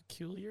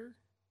peculiar.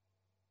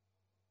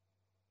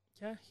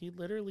 Yeah, he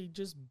literally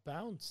just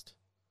bounced.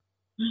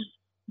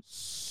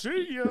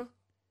 See ya.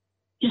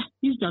 Yeah,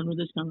 he's done with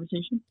this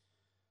conversation.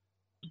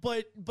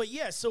 But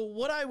yeah, so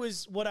what I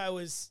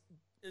was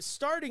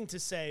starting to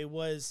say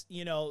was,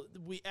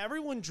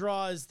 everyone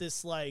draws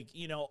this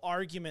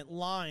argument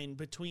line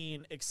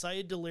between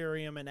excited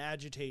delirium and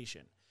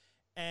agitation.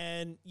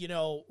 And,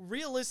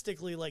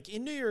 realistically,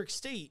 in New York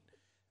State,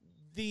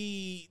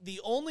 the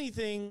only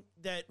thing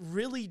that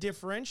really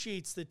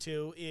differentiates the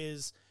two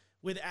is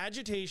with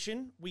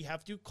agitation, we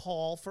have to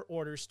call for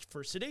orders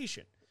for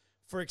sedation.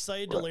 For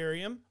excited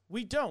delirium,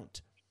 we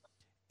don't.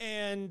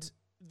 And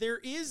there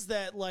is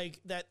that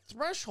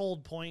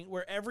threshold point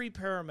where every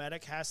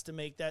paramedic has to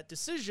make that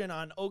decision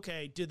on,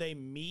 okay, do they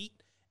meet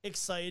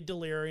excited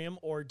delirium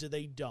or do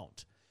they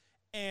don't?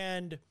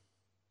 And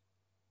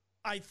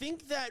I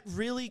think that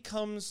really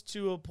comes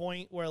to a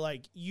point where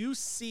you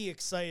see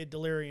excited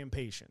delirium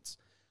patients.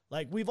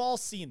 We've all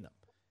seen them.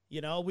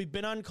 We've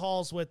been on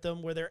calls with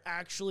them where they're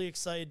actually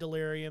excited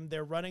delirium.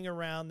 They're running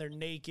around, they're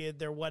naked,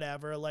 they're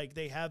whatever.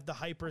 They have the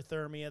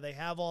hyperthermia, they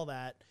have all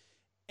that.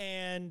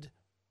 And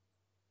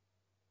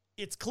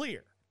it's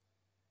clear.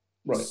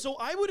 Right. So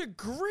I would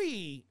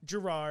agree,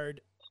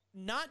 Gerard,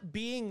 not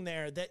being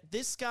there, that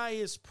this guy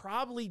is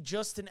probably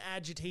just an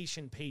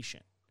agitation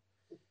patient.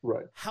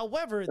 Right.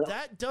 However,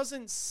 that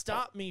doesn't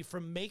stop me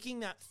from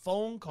making that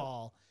phone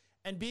call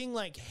and being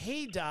like,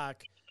 hey,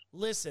 doc,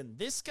 listen,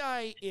 this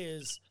guy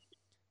is,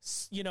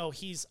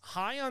 he's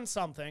high on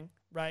something,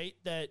 right?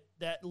 That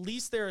at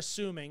least they're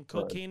assuming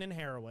cocaine and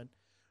heroin,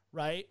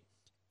 right?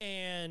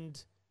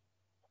 And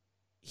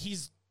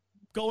he's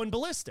going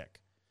ballistic.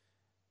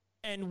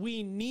 And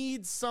we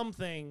need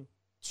something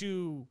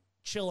to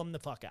chill him the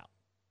fuck out.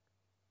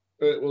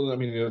 Well,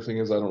 the other thing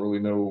is I don't really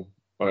know.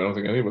 I don't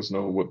think any of us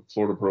know what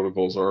Florida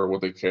protocols are,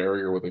 what they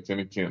carry, or what they can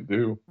and can't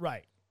do.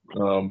 Right.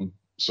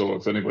 So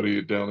if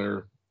anybody down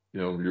there,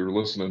 you're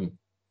listening,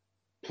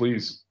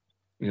 please,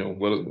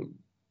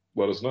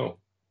 let us know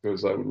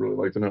because I would really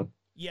like to know.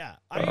 Yeah,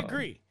 I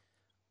agree.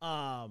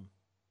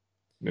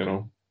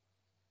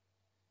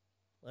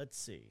 Let's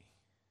see.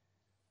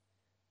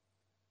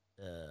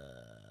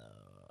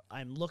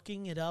 I'm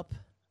looking it up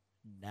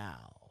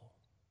now.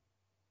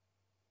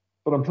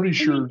 But I'm pretty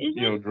sure,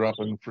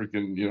 dropping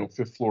freaking,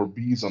 fifth floor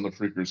bees on the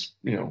freaker's,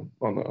 on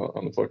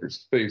the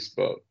fucker's face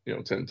about,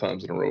 10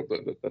 times in a row,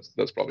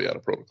 that's probably out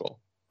of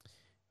protocol.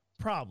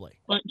 Probably.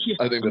 But yeah,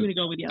 I think I'm going to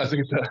go with yes. I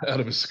think it's out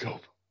of his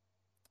scope.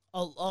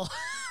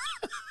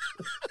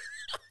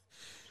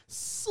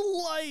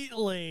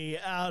 Slightly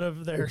out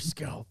of their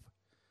scope.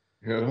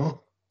 You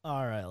know?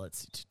 All right, let's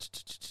see.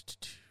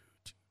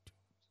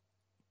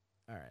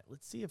 All right,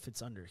 let's see if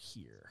it's under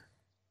here.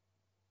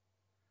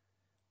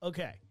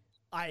 Okay,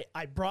 I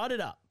brought it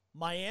up.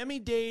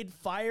 Miami-Dade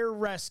Fire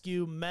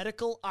Rescue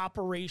Medical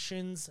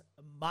Operations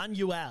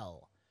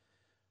Manual.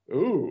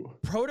 Ooh.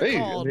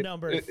 Protocol Hey,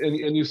 number.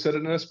 and you said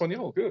it in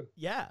Espanol. Good.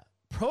 Yeah.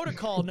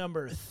 Protocol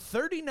number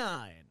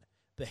 39,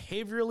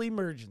 behavioral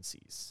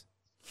emergencies.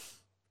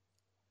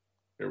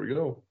 Here we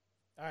go.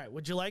 All right.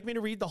 Would you like me to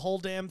read the whole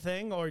damn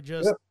thing or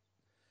just. Yep.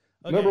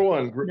 Okay. Number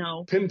one,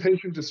 No. pin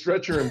patient to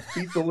stretcher and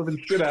beat the living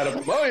shit out of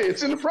him. Oh,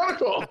 it's in the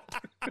protocol.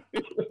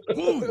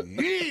 Oh,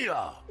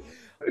 yeah.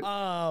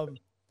 All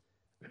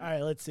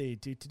right, let's see.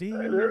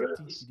 There it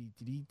is.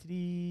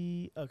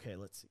 Okay,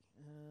 let's see.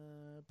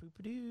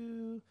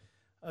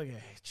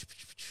 Okay.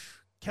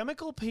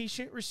 Chemical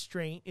patient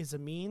restraint is a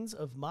means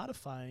of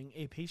modifying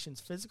a patient's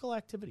physical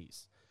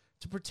activities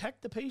to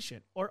protect the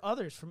patient or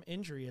others from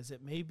injury as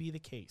it may be the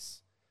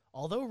case,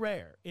 although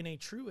rare, in a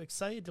true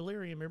excited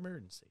delirium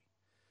emergency.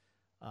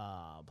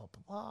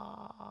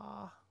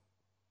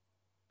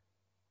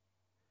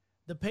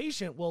 The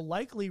patient will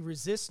likely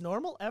resist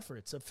normal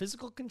efforts of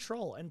physical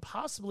control and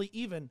possibly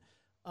even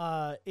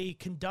a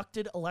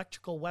conducted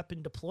electrical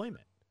weapon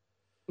deployment.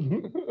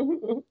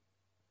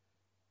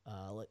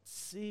 Let's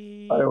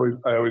see. I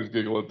always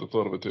giggle at the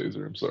thought of a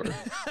taser. I'm sorry.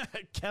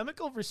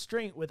 Chemical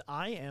restraint with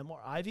IM or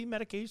IV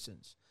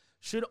medications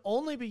should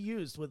only be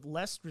used with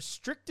less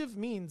restrictive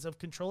means of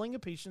controlling a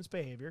patient's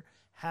behavior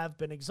have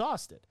been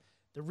exhausted.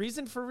 The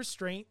reason for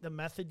restraint, the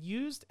method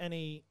used, and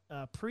a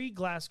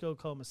pre-Glasgow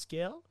coma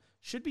scale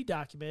should be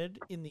documented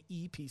in the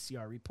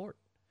ePCR report.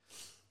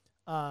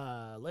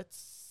 Let's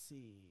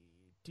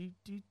see.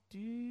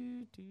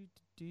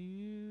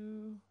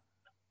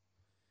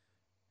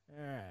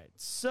 All right.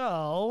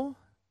 So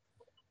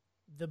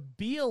the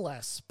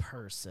BLS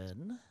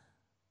person.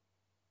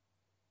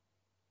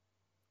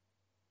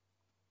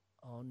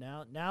 Oh,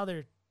 now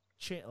they're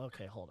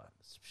okay. Hold on.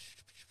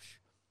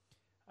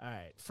 All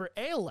right. For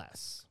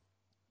ALS,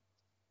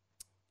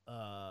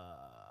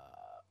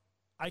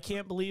 I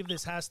can't believe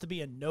this has to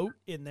be a note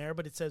in there,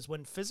 but it says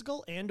when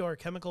physical and or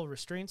chemical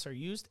restraints are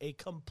used, a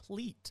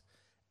complete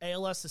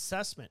ALS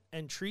assessment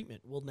and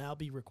treatment will now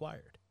be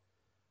required.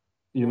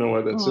 You know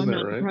why that's in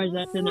there, right? I'm not surprised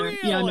that's in there.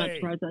 Yeah, I'm not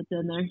surprised that's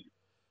in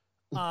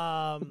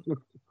there.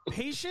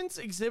 Patients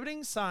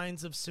exhibiting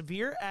signs of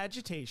severe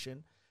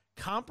agitation,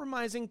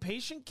 compromising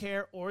patient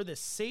care or the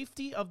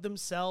safety of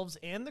themselves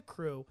and the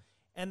crew,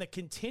 and the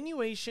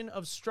continuation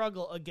of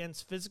struggle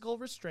against physical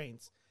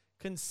restraints,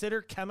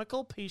 consider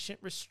chemical patient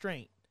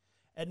restraint.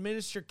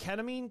 Administer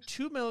ketamine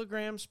 2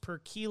 milligrams per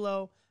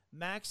kilo,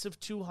 max of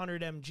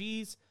 200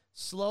 mgs,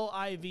 slow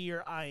IV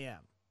or IM.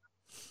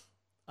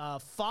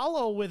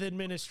 Follow with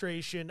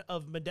administration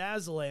of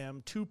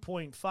midazolam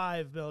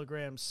 2.5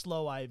 milligrams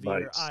slow IV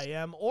or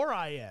IM or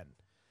IN.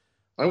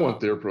 I want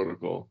their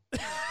protocol.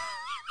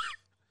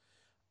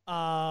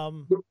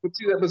 But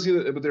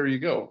there you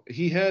go.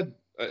 He had,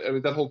 I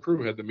mean, that whole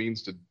crew had the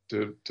means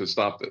to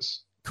stop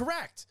this.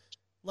 Correct.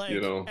 Like,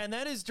 you know, and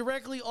that is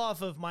directly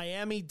off of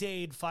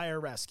Miami-Dade Fire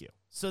Rescue.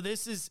 So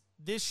this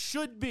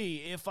should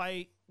be, if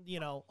I,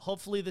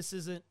 hopefully this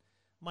isn't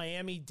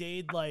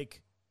Miami-Dade,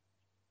 like,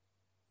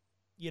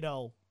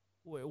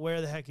 where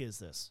the heck is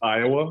this?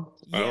 Iowa?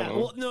 Yeah,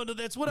 well, no,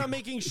 that's what I'm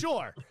making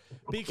sure,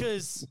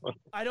 because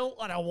I don't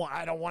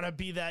want to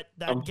be that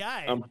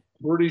guy. I'm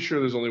pretty sure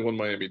there's only one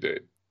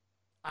Miami-Dade.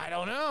 I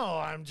don't know.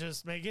 I'm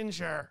just making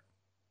sure.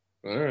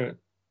 All right,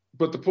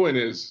 but the point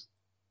is,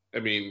 I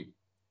mean,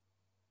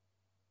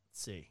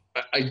 let's see.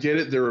 I get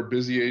it. They're a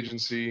busy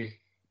agency.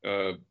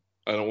 I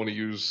don't want to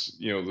use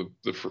the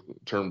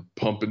term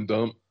pump and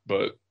dump,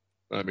 but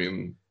I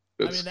mean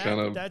that's kind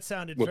of that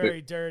sounded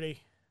very dirty.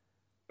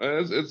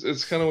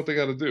 It's kind of what they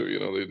got to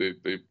do.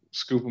 They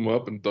scoop them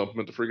up and dump them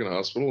at the freaking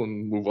hospital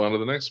and move on to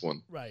the next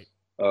one. Right.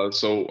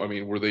 So, I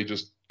mean, were they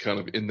just kind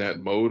of in that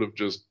mode of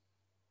just,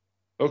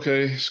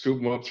 okay,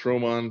 scoop them up, throw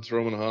them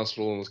in the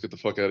hospital, and let's get the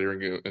fuck out of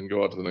here and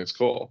go out to the next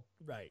call.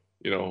 Right.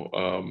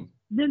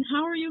 Then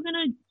how are you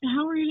gonna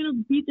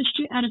beat the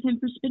shit out of him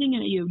for spitting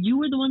at you? You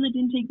were the one that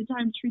didn't take the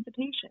time to treat the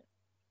patient.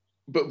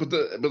 But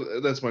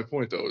that's my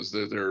point though, is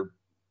that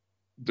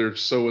they're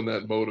so in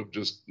that mode of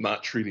just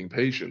not treating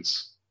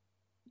patients.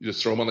 You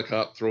just throw them on the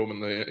cot, throw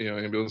them in the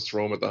ambulance,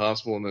 throw them at the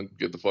hospital, and then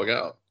get the fuck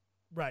out.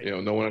 Right.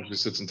 No one actually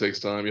sits and takes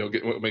time.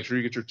 Make sure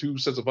you get your 2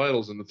 sets of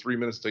vitals in the 3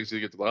 minutes it takes you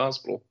to get to the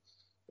hospital,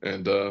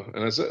 and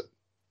that's it.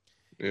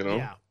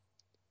 Yeah.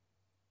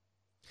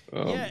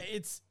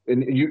 It's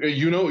and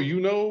you know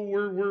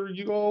where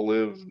you all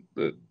live.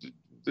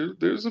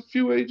 There's a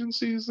few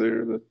agencies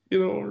there that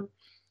are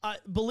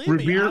believe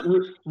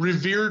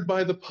revered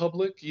by the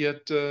public.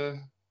 Yet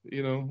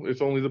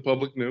if only the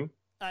public knew.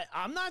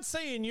 I'm not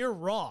saying you're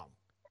wrong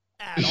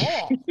at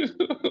all.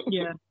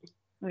 Yeah,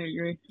 I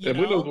agree.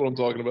 Everyone knows what I'm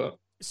talking about.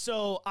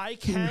 So I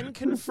can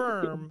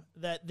confirm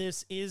that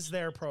this is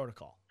their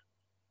protocol.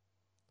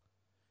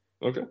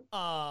 Okay.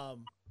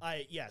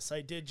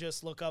 I did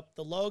just look up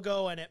the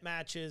logo and it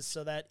matches,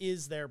 so that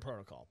is their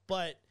protocol.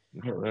 But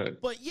All right.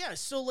 yeah,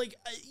 so like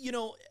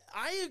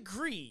I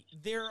agree.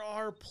 There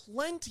are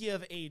plenty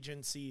of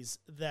agencies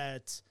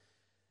that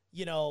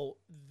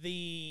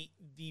the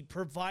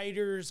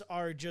providers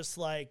are just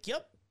like,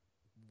 yep,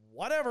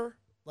 whatever.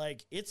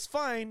 Like, it's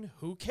fine.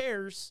 Who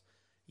cares?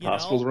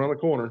 Hospital's around the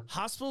corner.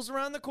 Hospital's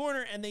around the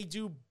corner, and they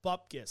do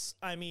bupkis.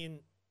 I mean,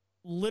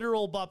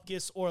 literal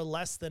bupkis or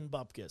less than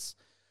bupkis,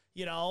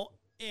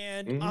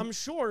 And I'm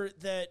sure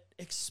that,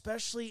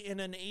 especially in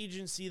an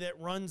agency that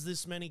runs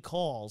this many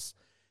calls,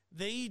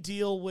 they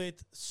deal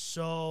with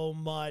so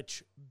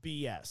much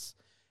BS.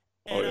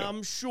 And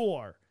I'm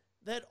sure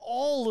that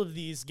all of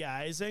these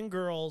guys and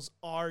girls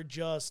are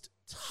just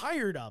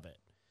tired of it.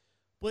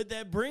 But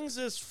that brings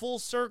us full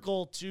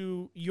circle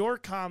to your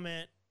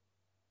comment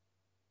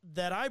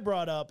that I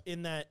brought up,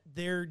 in that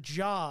their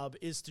job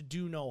is to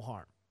do no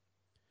harm.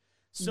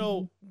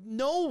 So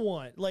no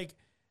one, like,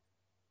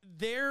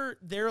 their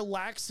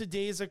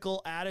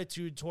lackadaisical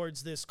attitude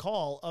towards this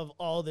call of,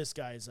 oh, this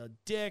guy's a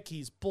dick,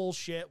 he's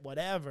bullshit,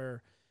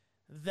 whatever,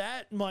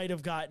 that might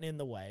have gotten in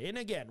the way. And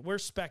again, we're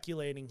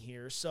speculating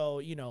here,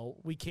 so,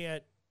 we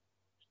can't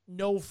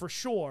know for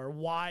sure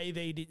why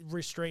they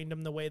restrained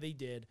him the way they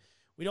did.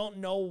 We don't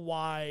know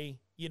why,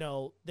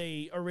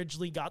 they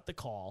originally got the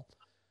call.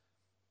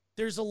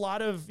 There's a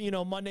lot of,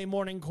 Monday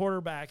morning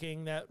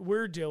quarterbacking that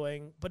we're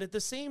doing, but at the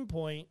same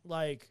point,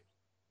 like,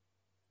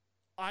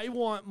 I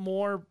want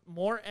more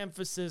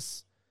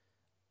emphasis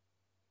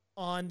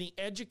on the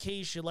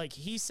education. Like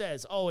he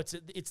says, oh,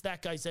 it's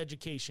that guy's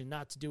education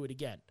not to do it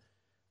again.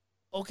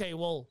 Okay,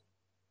 well,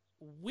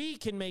 we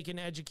can make an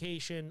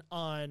education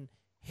on,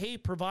 hey,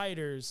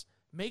 providers,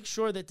 make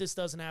sure that this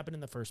doesn't happen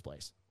in the first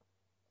place.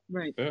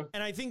 Right. Yeah.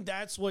 And I think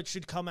that's what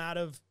should come out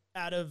of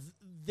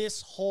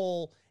this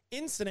whole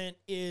incident,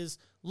 is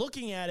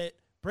looking at it,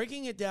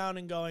 breaking it down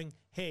and going,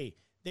 hey,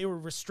 they were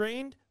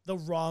restrained the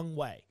wrong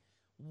way.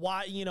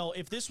 Why,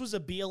 if this was a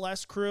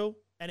BLS crew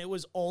and it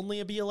was only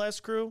a BLS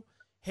crew,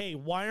 hey,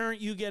 why aren't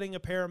you getting a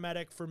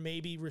paramedic for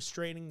maybe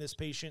restraining this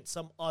patient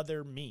some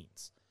other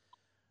means?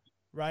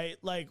 Right?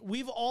 Like,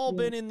 we've all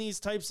been in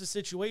these types of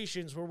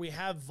situations where we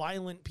have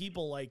violent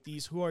people like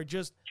these who are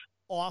just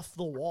off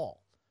the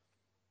wall,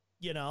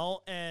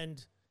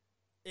 and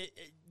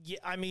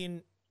I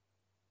mean,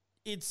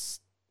 it's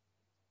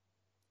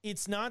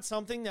not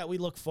something that we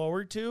look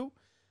forward to.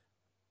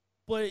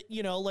 But,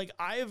 like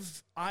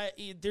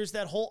there's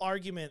that whole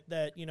argument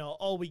that,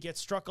 oh, we get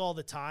struck all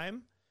the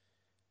time.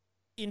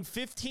 In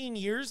 15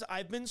 years,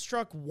 I've been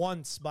struck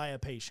once by a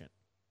patient.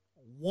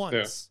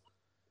 Once.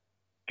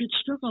 Yeah. Get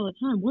struck all the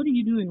time. What are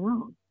you doing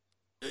wrong?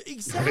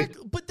 Exactly.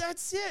 Right. But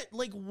that's it.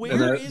 Like,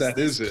 where is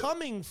this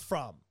coming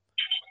from?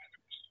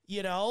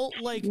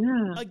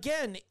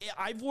 Again,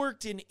 I've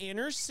worked in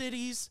inner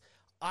cities.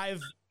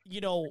 I've,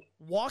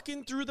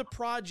 walking through the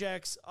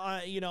projects,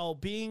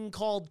 being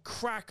called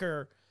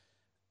cracker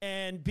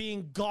and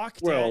being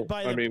gawked at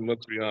by I mean,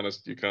 let's be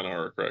honest, you kind of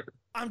are a cracker.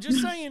 I'm just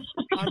saying.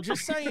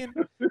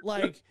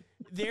 Like,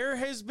 there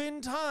has been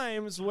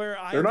times where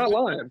They're not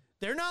lying.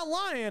 They're not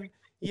lying,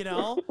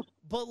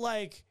 but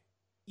like,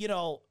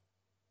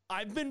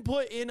 I've been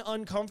put in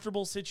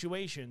uncomfortable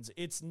situations.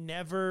 It's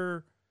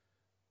never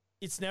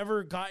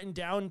gotten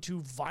down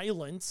to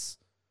violence.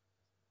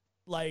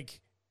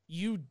 Like,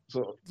 you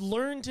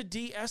learn to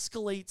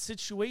de-escalate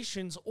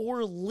situations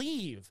or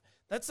leave.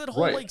 That's that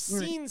whole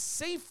scene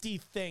safety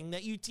thing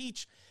that you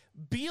teach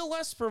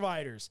BLS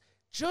providers.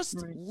 Just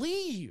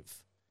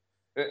leave.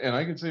 And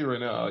I can tell you right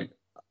now, like,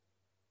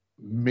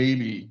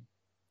 maybe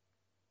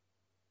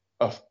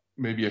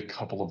a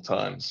couple of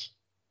times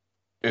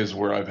is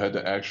where I've had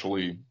to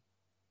actually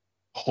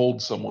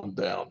hold someone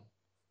down.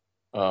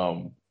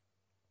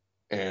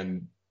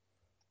 And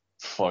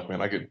fuck,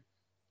 man, I could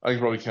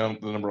probably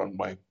count the number on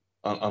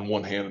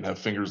one hand and have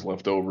fingers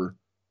left over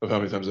of how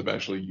many times I've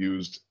actually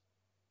used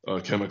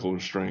chemical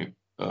restraint.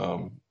 I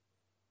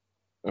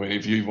mean,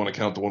 if you want to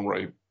count the one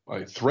where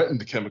I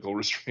threatened chemical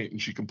restraint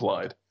and she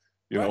complied,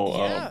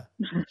 Yeah.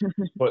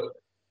 but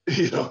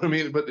what I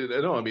mean? But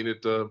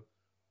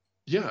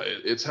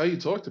it's how you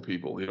talk to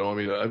people. I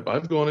mean,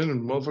 I've gone in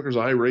and motherfuckers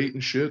irate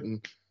and shit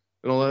and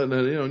all that, and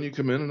and you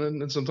come in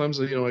and sometimes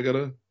I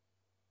gotta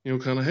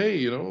kind of,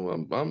 hey,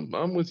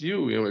 I'm with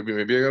you.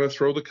 Maybe I gotta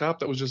throw the cop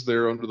that was just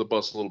there under the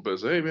bus a little bit.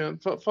 Say, hey man,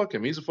 fuck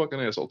him. He's a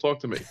fucking asshole. Talk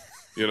to me.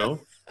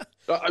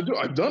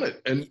 I've done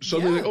it, and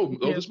suddenly,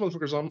 this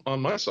motherfucker's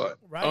on my side.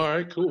 Right. All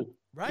right, cool.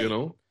 Right.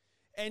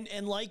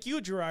 And like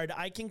you, Gerard,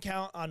 I can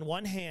count on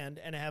one hand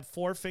and I have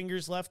 4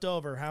 fingers left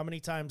over how many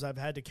times I've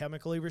had to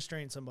chemically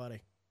restrain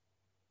somebody.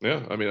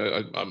 Yeah, I mean,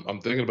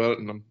 I'm thinking about it,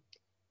 and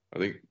I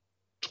think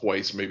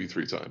twice, maybe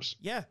 3 times.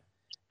 Yeah,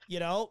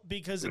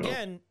 because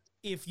again,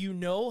 if you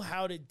know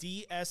how to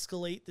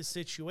de-escalate the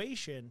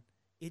situation,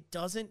 it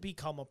doesn't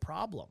become a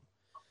problem.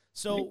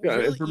 So yeah,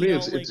 really, and for me,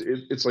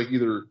 it's like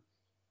either,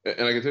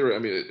 and I can tell you, I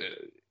mean,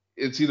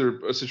 it's either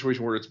a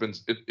situation where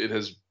it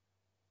has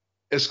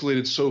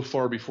escalated so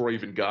far before I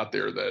even got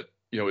there that,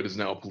 it is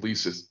now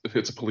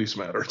it's a police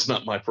matter. It's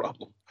not my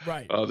problem.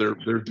 Right.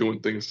 They're doing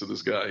things to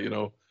this guy,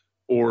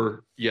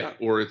 or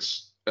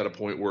it's at a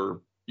point where,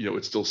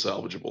 it's still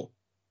salvageable.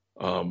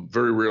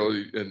 Very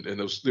rarely. And it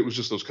was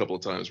just those couple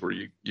of times where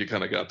you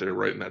kind of got there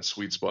right in that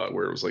sweet spot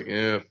where it was like,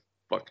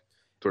 fuck,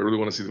 do I really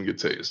want to see them get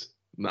tased?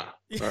 Nah.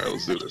 All right,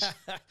 let's do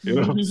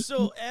this.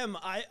 So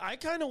I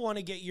kind of want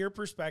to get your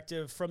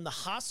perspective from the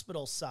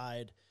hospital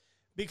side,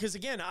 because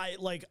again,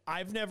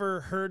 I've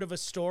never heard of a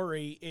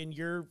story in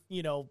your,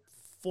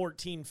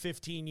 14,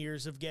 15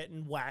 years of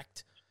getting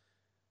whacked.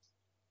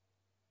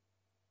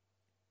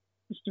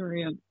 The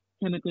story of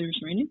chemically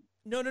restraining?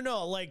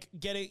 No. Like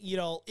getting,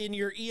 in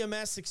your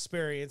EMS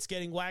experience,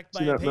 getting whacked by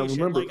See, a now patient.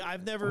 remember- Like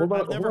I've never hold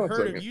on a heard of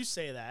second. you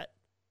say that.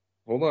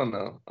 Hold on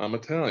now. I'm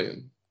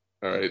Italian.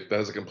 All right. That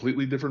has a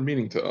completely different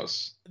meaning to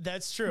us.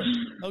 That's true.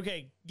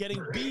 Okay.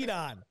 Getting beat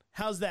on.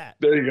 How's that?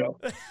 There you go.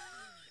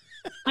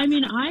 I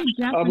mean, I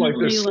definitely I'm like,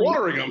 they're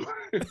slaughtering them.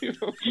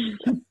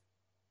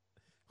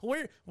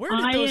 Where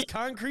did those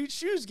concrete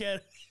shoes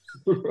get?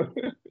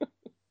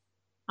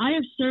 I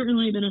have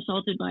certainly been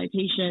assaulted by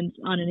patients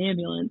on an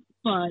ambulance,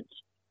 but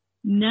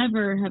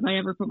never have I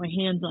ever put my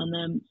hands on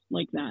them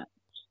like that.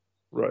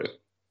 Right.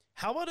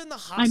 How about in the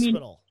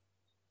hospital?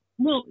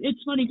 Well,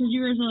 it's funny because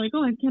you guys are like,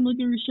 oh, I've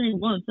chemically restrained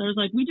once. I was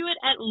like, we do it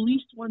at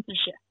least once a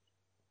shift.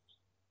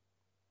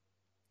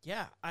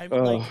 Yeah.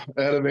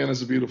 Ativan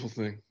is a beautiful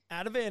thing.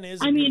 Ativan is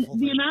the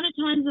amount of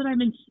times that I've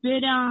been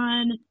spit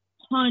on,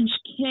 punched,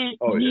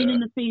 kicked, kneed in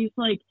the face,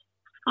 like,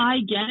 I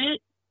get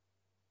it.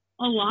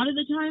 A lot of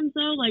the times,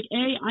 though, like,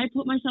 I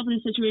put myself in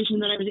a situation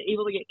that I was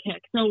able to get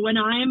kicked. So when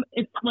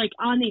it's like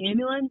on the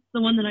ambulance,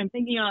 the one that I'm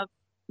thinking of,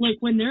 like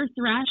when they're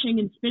thrashing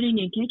and spitting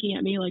and kicking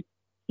at me, like,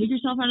 take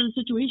yourself out of the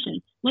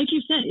situation. Like you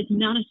said, it's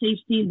not a safe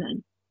scene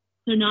then.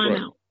 So now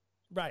I'm out.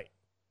 Right.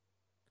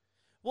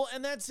 Well,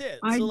 and that's it.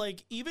 So,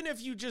 like, even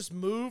if you just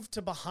move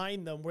to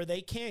behind them where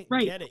they can't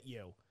get at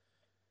you.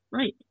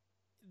 Right.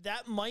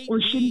 That might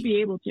shouldn't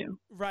be able to.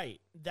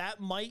 Right.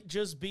 That might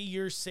just be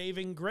your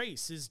saving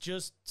grace, is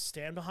just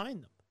stand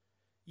behind them.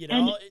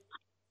 And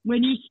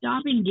when you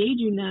stop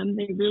engaging them,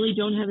 they really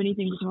don't have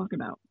anything to talk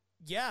about.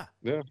 Yeah.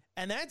 Yeah.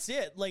 And that's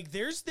it. Like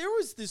there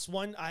was this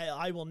one,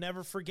 I will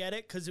never forget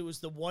it, because it was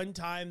the one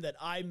time that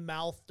I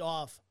mouthed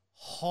off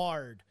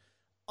hard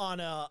at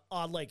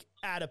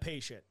a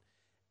patient.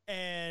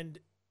 And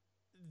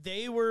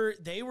they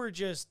were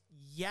just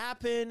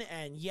yapping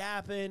and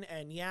yapping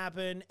and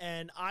yapping.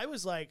 And I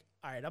was like,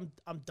 all right,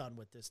 I'm done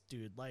with this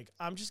dude. Like,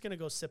 I'm just going to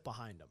go sit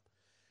behind him.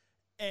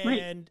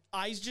 And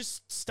I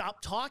just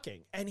stopped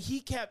talking. And he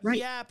kept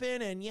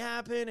yapping and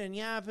yapping and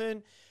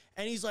yapping.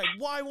 And he's like,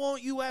 why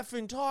won't you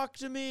effing talk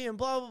to me? And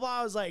blah, blah, blah.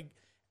 I was like,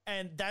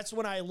 and that's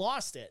when I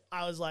lost it.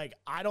 I was like,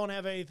 I don't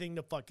have anything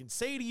to fucking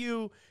say to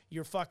you.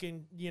 You're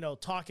fucking,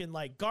 talking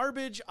like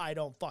garbage. I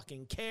don't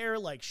fucking care.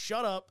 Like,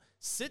 shut up,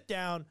 sit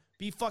down,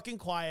 be fucking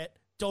quiet.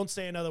 Don't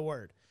say another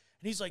word.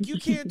 And he's like, you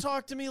can't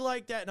talk to me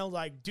like that. And I was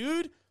like,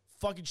 dude,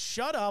 fucking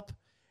shut up.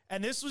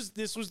 And this was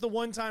the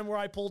one time where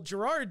I pulled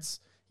Gerard's,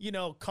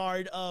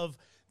 card of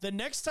the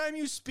next time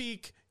you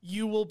speak,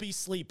 you will be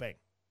sleeping.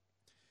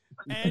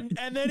 And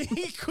then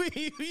he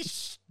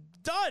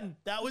done.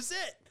 That was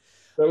it.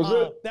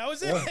 That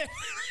was it.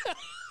 Yeah.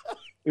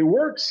 It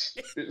works.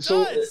 It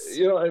so does.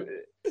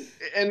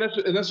 And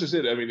that's just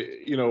it. I mean,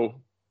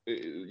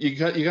 you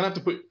gotta have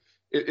to put.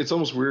 It's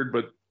almost weird,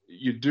 but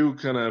you do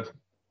kind of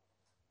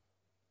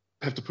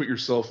have to put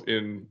yourself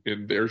in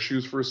their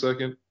shoes for a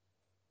second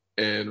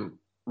and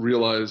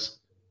realize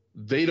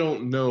they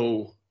don't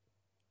know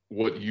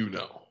what you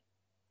know.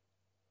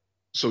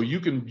 So you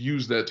can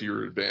use that to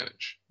your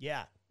advantage.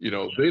 Yeah.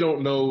 They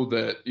don't know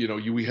that,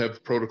 we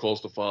have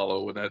protocols to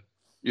follow and that,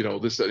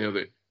 this,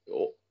 that,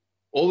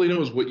 all they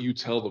know is what you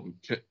tell them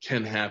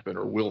can happen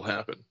or will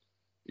happen.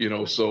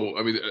 So,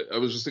 I mean, I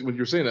was just thinking when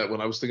you're saying that,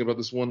 when I was thinking about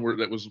this one where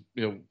that was,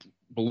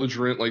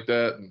 belligerent like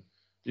that and,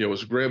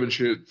 was grabbing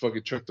shit,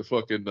 fucking chucked the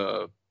fucking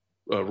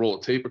roll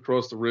of tape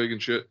across the rig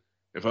and shit.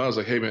 If I was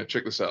like, hey man,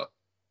 check this out.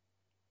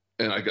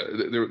 And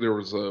there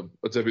was a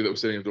deputy that was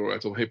standing at the door. I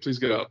told him, hey, please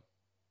get out,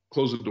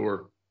 close the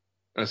door.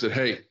 And I said,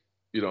 hey,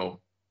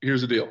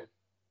 here's the deal.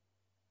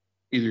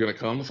 Either you're going to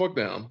calm the fuck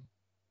down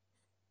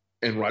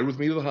and ride with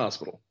me to the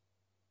hospital,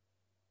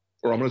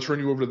 or I'm going to turn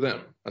you over to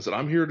them. I said,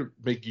 I'm here to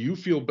make you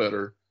feel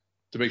better,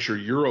 to make sure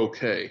you're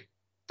okay.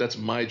 That's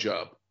my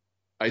job.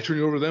 I turn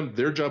you over to them.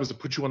 Their job is to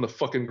put you on the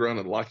fucking ground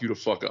and lock you to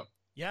fuck up.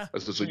 Yeah. I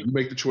said, so you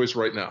make the choice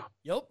right now.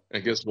 Yep.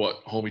 And guess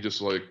what? Homie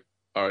just like,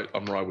 all right,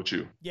 I'm riding with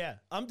you. Yeah,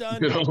 I'm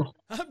done.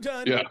 I'm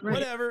done. Yeah.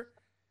 Whatever.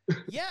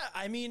 Yeah,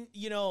 I mean,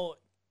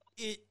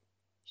 it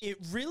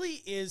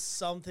really is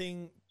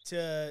something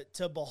to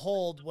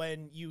behold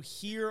when you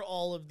hear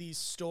all of these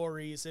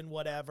stories and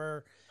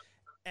whatever,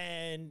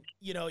 and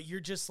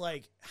you're just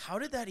like, how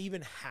did that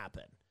even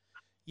happen?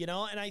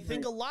 And I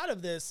think a lot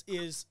of this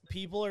is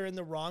people are in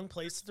the wrong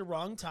place at the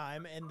wrong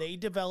time, and they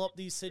develop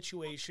these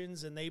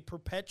situations and they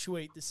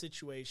perpetuate the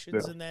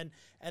situations, and then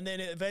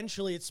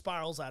eventually it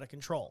spirals out of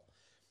control.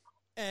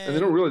 And they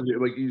don't realize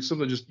it, like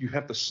you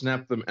have to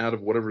snap them out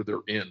of whatever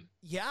they're in.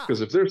 Yeah.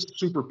 Because if they're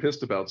super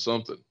pissed about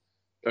something,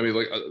 I mean,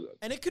 like,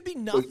 and it could be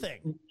nothing.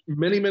 Like,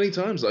 many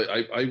times,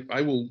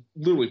 I will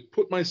literally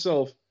put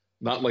myself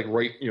not like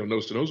right,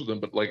 nose to nose with them,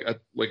 but like at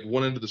like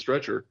one end of the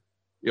stretcher.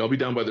 I'll be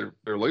down by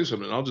their legs,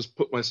 and I'll just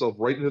put myself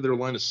right into their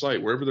line of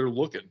sight wherever they're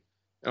looking.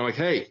 And I'm like,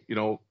 hey,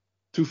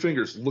 2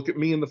 fingers, look at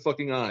me in the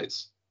fucking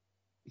eyes.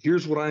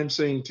 Here's what I'm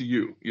saying to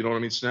you. You know what I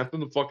mean? Snap them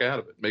the fuck out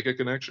of it. Make a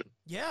connection.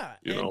 Yeah.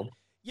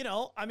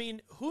 I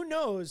mean, who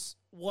knows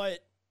what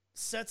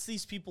sets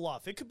these people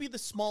off? It could be the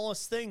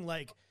smallest thing,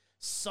 like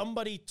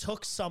somebody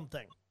took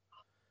something,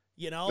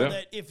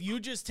 that if you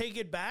just take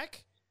it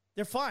back,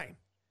 they're fine.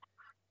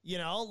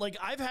 Like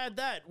I've had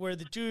that where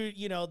the dude,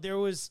 there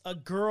was a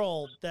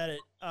girl that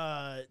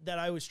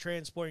I was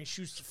transporting.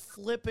 She was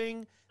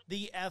flipping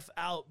the F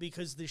out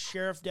because the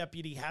sheriff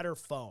deputy had her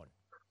phone.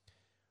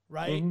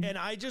 Right. Mm-hmm. And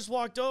I just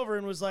walked over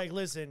and was like,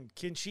 listen,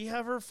 can she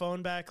have her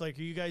phone back? Like,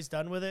 are you guys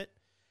done with it?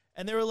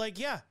 And they were like,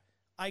 yeah.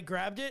 I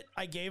grabbed it.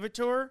 I gave it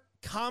to her.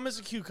 Calm as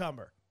a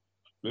cucumber.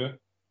 Yeah.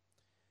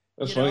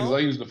 That's funny because I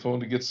used the phone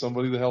to get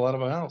somebody the hell out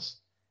of a house.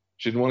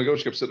 She didn't want to go.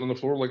 She kept sitting on the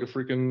floor like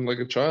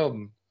a child.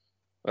 And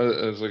I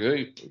was like,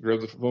 hey,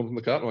 grab the phone from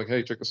the cot. I'm like,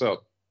 hey, check this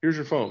out. Here's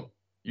your phone.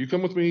 You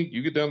come with me.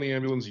 You get down the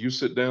ambulance. You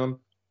sit down.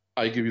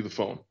 I give you the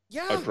phone.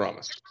 Yeah. I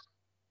promise.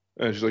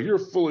 And she's like, you're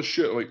full of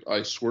shit. Like,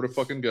 I swear to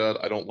fucking God,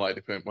 I don't lie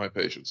to my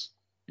patients.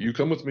 You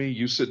come with me,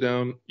 you sit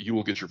down, you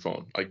will get your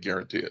phone. I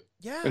guarantee it.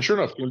 Yeah. And sure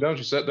enough, came down,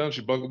 she sat down,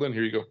 she buckled in,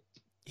 here you go.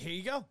 Here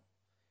you go.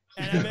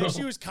 And I bet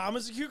she was calm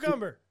as a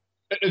cucumber.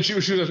 And she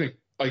was asking me,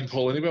 I can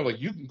call anybody. I'm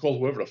like, you can call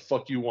whoever the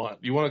fuck you want.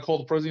 You want to call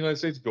the President of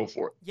the United States? Go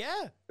for it.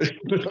 Yeah.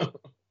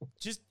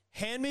 Just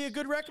hand me a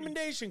good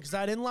recommendation because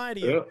I didn't lie to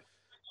you.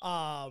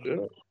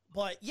 Yeah.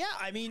 But yeah,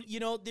 I mean,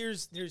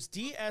 there's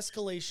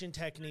de-escalation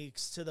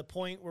techniques to the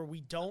point where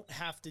we don't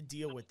have to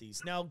deal with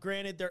these. Now,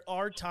 granted, there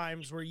are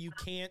times where you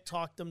can't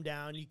talk them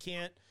down. You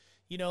can't,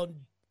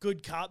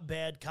 good cop,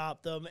 bad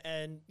cop them.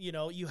 And,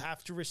 you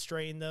have to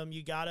restrain them.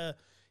 You got to,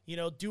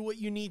 do what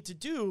you need to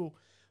do.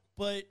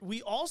 But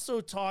we also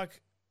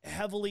talk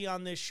heavily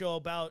on this show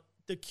about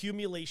the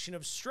accumulation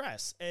of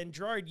stress. And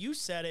Gerard, you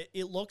said it.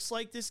 It looks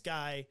like this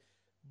guy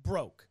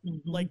broke.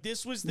 Mm-hmm. Like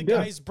this was the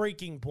guy's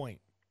breaking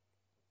point.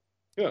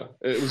 Yeah,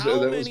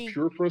 was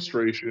pure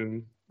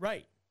frustration.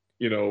 Right.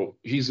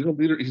 He's in a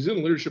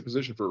leadership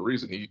position for a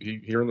reason.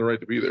 He earned the right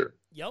to be there.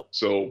 Yep.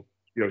 So,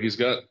 he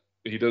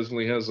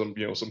definitely has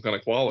some kind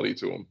of quality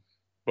to him.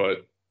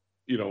 But,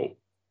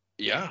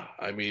 yeah,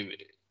 I mean,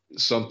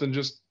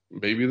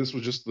 maybe this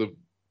was just the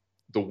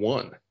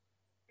one.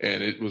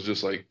 And it was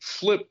just like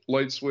flip,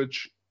 light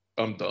switch,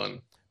 I'm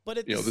done.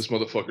 But this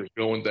motherfucker's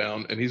going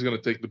down and he's going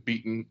to take the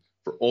beating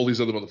for all these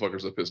other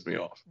motherfuckers that pissed me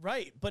off.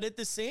 Right. But at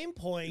the same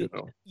point,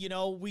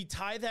 we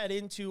tie that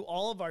into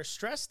all of our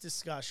stress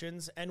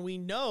discussions, and we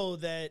know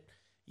that,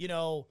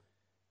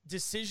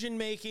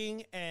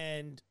 decision-making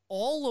and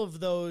all of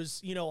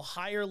those,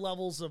 higher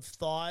levels of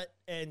thought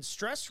and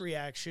stress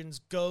reactions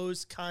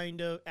goes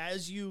kind of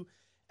as you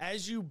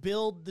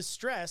build the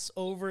stress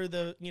over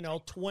the,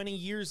 20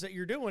 years that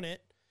you're doing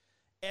it,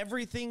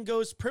 everything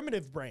goes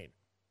primitive brain.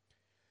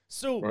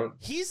 So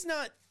he's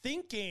not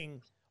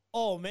thinking,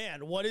 oh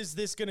man, what is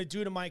this going to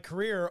do to my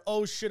career?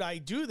 Oh, should I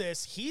do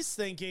this? He's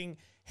thinking,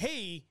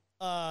 hey,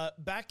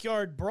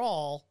 backyard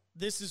brawl,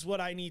 this is what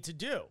I need to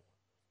do.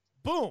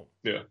 Boom.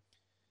 Yeah.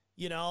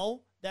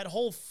 That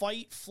whole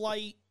fight,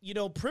 flight,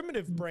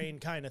 primitive brain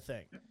kind of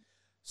thing.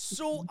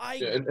 So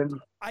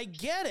I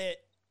get it,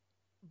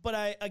 but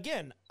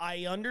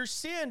I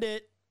understand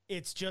it.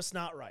 It's just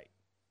not right.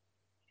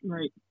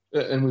 Right.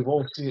 And we've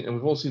all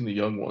seen the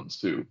young ones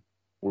too,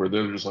 where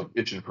they're just like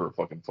itching for a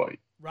fucking fight.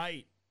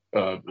 Right.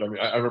 I mean,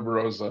 I remember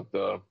I was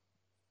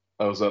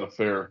at a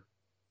fair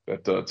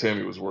that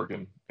Tammy was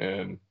working,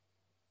 and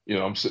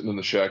I'm sitting in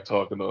the shack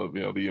talking to the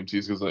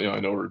EMTs because I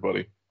know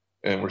everybody,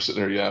 and we're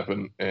sitting there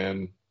yapping,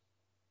 and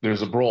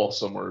there's a brawl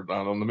somewhere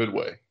down on the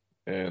midway,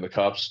 and the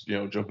cops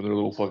jump in their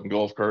little fucking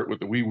golf cart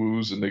with the wee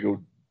woos, and they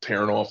go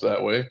tearing off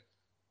that way,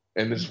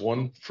 and this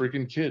one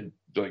freaking kid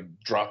like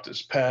dropped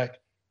his pack.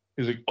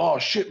 He's like, oh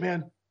shit,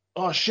 man,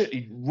 oh shit!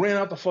 He ran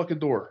out the fucking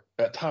door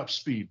at top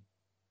speed.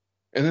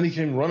 And then he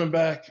came running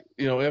back,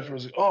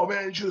 afterwards, like, oh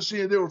man, you should have seen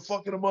it. They were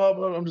fucking him up.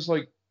 I'm just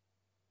like,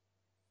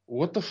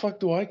 what the fuck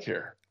do I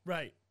care?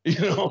 Right.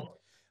 Well,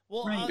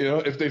 right.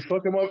 If they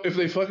fuck him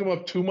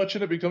up too much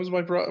and it becomes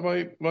my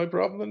problem,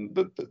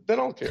 then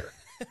I'll care.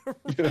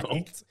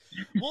 Right.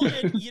 Well,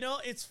 and,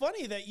 it's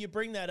funny that you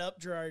bring that up,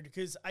 Gerard,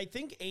 because I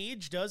think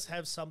age does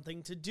have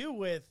something to do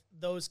with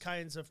those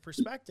kinds of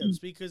perspectives.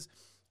 Because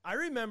I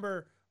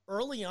remember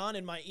early on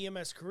in my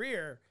EMS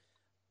career,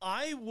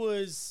 I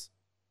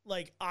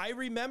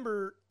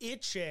remember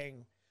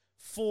itching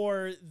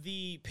for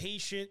the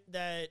patient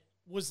that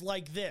was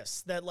like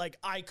this, that like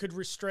I could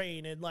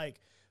restrain and like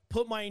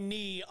put my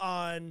knee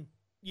on,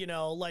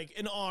 like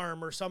an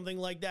arm or something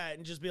like that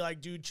and just be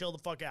like, dude, chill the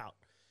fuck out.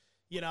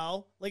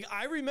 Like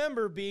I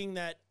remember being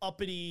that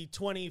uppity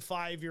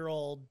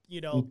 25-year-old,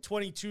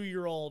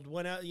 22-year-old,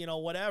 when,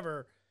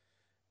 whatever.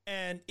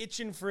 and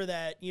itching for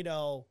that,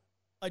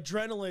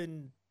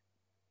 adrenaline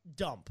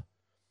dump.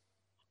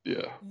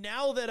 Yeah.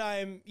 Now that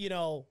I'm,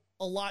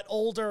 a lot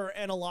older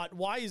and a lot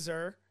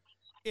wiser,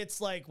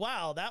 it's like,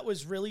 wow, that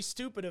was really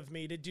stupid of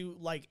me to do,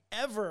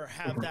 ever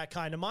have that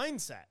kind of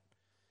mindset.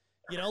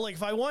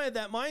 If I wanted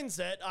that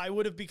mindset, I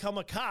would have become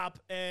a cop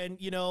and,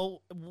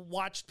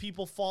 watched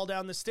people fall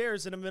down the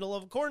stairs in the middle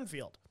of a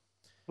cornfield.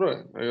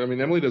 Right. I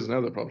mean, Emily doesn't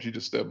have that problem. She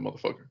just stabbed a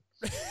motherfucker.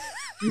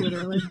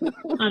 Literally.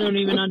 I don't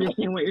even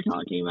understand what you're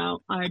talking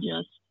about. I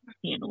just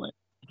handle it.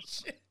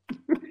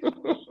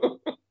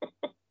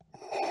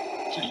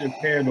 She just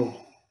handled.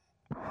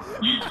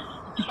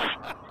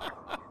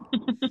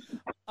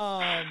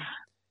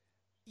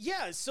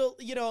 Yeah. So,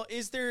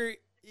 is there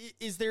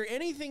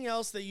anything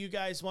else that you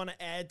guys want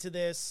to add to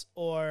this,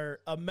 or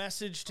a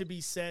message to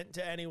be sent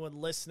to anyone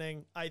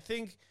listening? I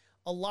think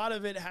a lot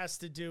of it has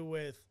to do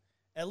with,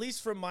 at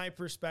least from my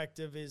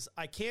perspective, is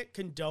I can't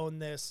condone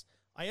this.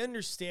 I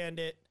understand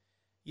it.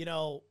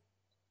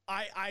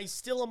 I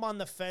still am on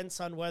the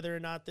fence on whether or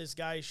not this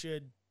guy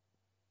should,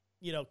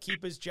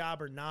 keep his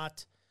job or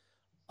not.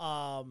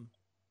 And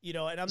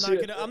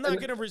I'm not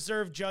gonna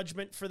reserve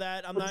judgment for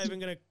that. I'm not even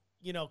gonna,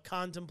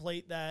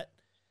 contemplate that.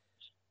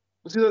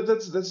 See,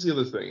 that's the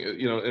other thing,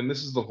 and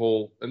this is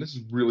this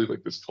is really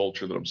this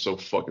culture that I'm so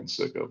fucking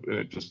sick of, and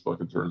it just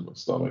fucking turns my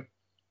stomach.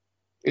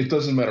 It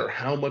doesn't matter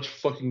how much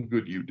fucking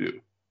good you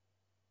do.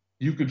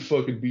 You could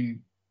fucking be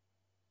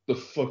the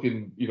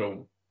fucking,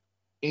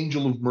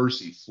 angel of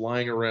mercy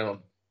flying around,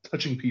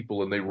 touching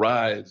people, and they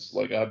rise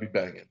like I'd be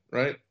banging,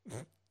 right?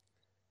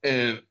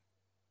 And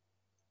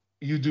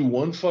you do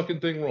one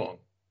fucking thing wrong,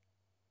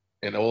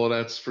 and all of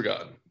that's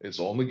forgotten. It's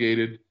all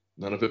negated.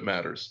 None of it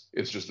matters.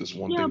 It's just this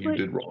one thing you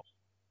did wrong.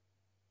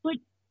 But,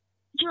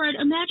 Gerard,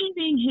 imagine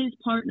being his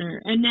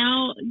partner, and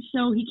now,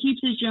 so he keeps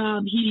his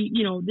job.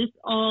 This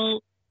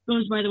all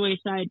goes by the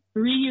wayside.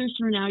 3 years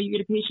from now, you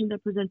get a patient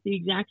that presents the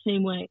exact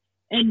same way.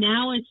 And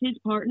now, as his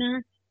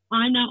partner,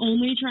 I'm not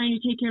only trying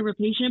to take care of a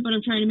patient, but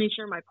I'm trying to make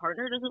sure my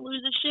partner doesn't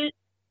lose his shit.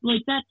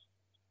 That's...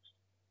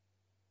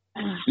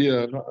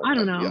 yeah, I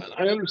don't know.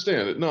 I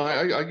understand it. No,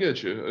 I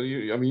get you.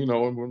 We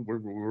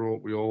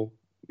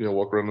all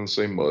walk around in the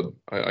same mud.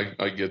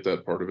 I get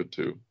that part of it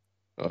too,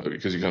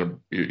 because you kind of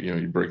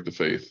you break the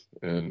faith,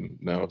 and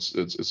now it's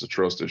a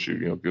trust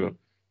issue.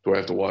 Do I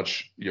have to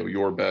watch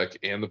your back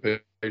and the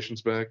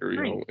patient's back, or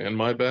right. And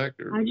my back?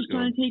 Or I just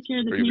want to take care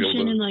of the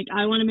patient, and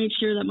I want to make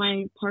sure that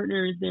my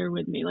partner is there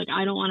with me.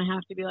 I don't want to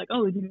have to be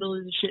oh, is he gonna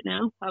lose his shit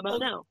now? How about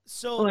now?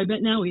 So I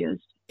bet now he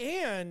is.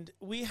 And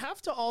we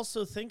have to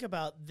also think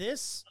about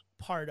this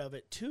part of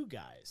it too,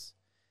 guys.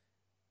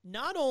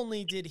 Not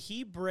only did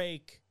he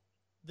break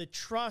the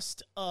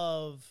trust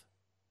of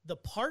the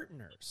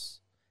partners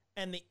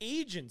and the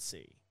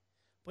agency,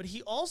 but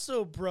he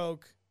also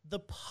broke the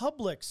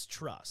public's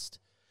trust.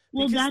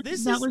 Well, that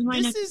was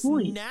my next point. This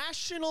is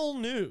national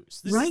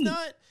news. This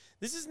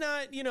is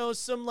not,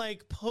 some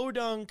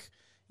podunk,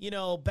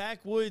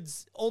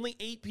 backwoods, only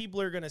 8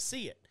 people are going to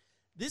see it.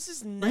 This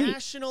is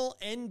national.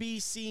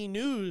 NBC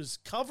News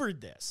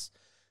covered this.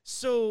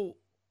 So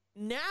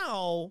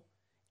now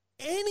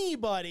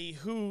anybody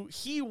who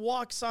he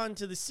walks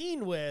onto the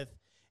scene with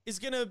is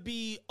going to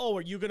be, oh,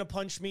 are you going to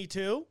punch me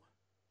too?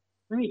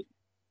 Right.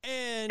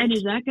 And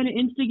is that going to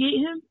instigate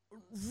him?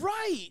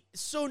 Right.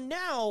 So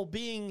now,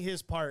 being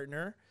his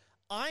partner,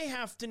 I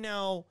have to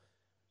now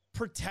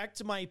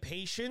protect my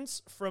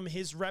patients from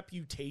his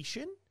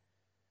reputation.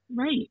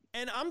 Right.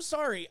 And I'm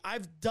sorry,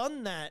 I've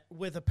done that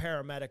with a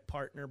paramedic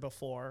partner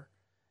before,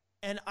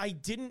 and I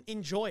didn't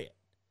enjoy it.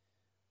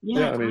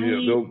 Yeah,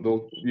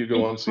 you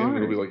go on scene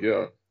and they'll be like,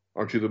 yeah,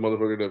 aren't you the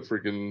motherfucker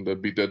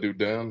that beat that dude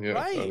down? Yeah.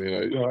 Right. I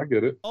mean, I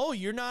get it. Oh,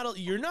 you're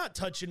not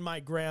touching my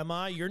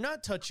grandma. You're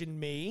not touching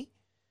me.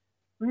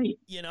 Right.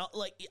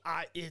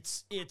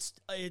 It's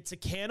a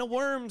can of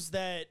worms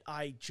that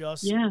I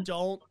just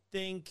don't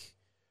think.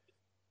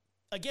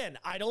 Again,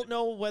 I don't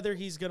know whether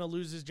he's going to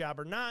lose his job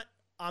or not.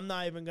 I'm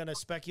not even going to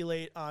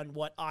speculate on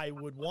what I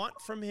would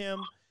want from him.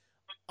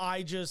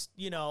 I just,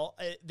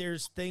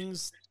 there's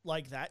things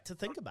like that to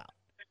think about,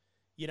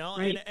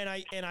 right.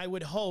 and I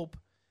would hope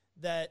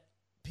that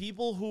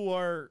people who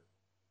are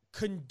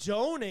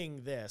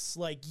condoning this,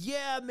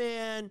 yeah,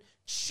 man,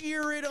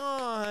 cheer it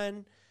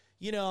on,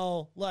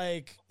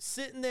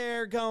 sitting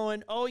there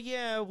going, oh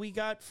yeah, we've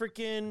got a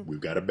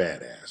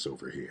badass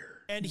over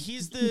here. And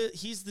he's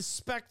the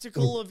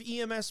spectacle of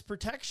EMS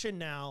protection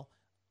now,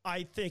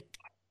 I think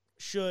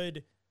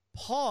should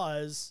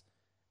pause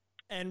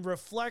and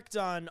reflect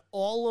on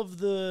all of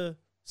the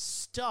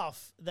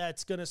stuff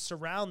that's going to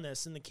surround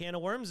this and the can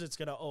of worms it's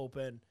going to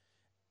open.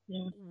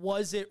 Yeah.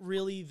 Was it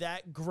really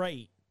that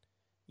great?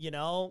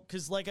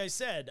 Because like I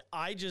said,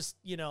 I just,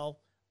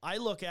 I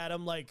look at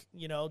him like,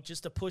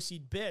 just a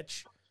pussied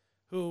bitch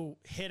who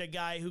hit a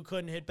guy who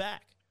couldn't hit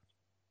back.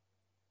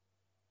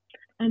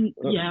 And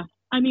yeah,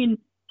 I mean,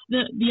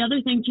 the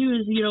other thing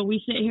too is,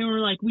 we sit here and we're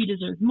like, we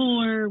deserve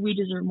more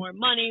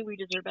money, we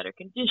deserve better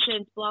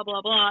conditions, blah,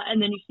 blah, blah. And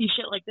then you see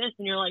shit like this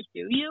and you're like,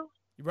 do you?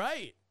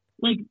 Right.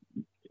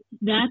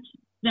 That's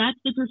that's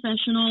the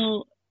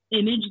professional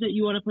image that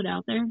you want to put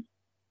out there?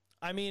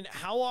 I mean,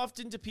 how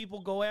often do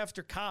people go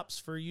after cops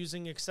for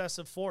using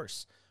excessive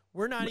force?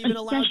 We're not even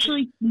allowed to.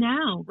 Especially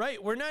now.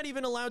 Right. We're not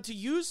even allowed to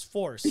use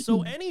force.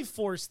 So any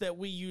force that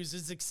we use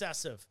is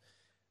excessive.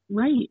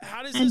 Right.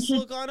 How does this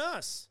look on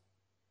us?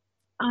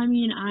 I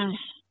mean,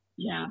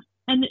 yeah.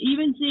 And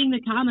even seeing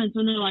the comments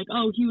when they're like,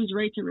 oh, he was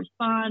right to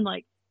respond.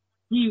 Like,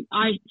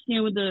 I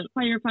stand with the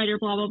firefighter,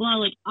 blah, blah, blah.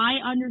 Like, I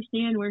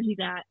understand where he's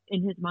at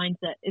in his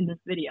mindset in this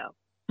video.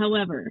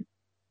 However,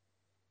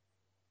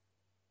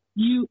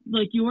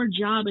 your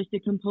job is to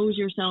compose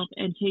yourself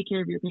and take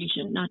care of your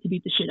patient, not to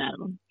beat the shit out of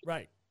them.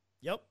 Right.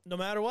 Yep. No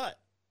matter what,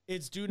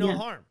 it's do no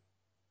harm.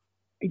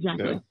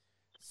 Exactly. Yeah.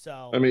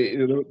 So, I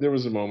mean, there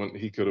was a moment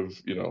he could have,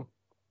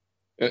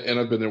 and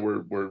I've been there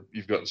where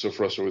you've gotten so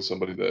frustrated with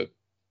somebody that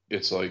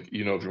it's like, if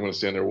you're going to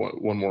stand there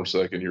one more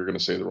second, you're going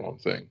to say the wrong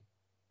thing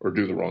or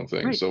do the wrong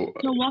thing. Right. So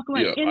walk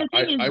away. Yeah, and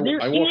the thing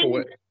I walk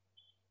away.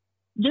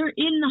 They're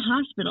in the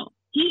hospital.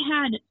 He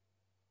had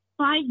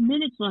 5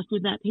 minutes left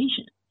with that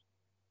patient.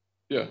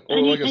 Yeah.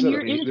 Well, like I said,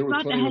 you're in a there were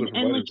spot that plenty of has other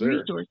endless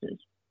providers there. resources.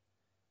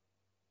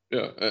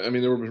 Yeah. I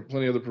mean, there were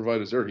plenty of other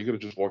providers there. He could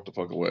have just walked the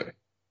fuck away.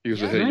 He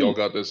was like, hey, y'all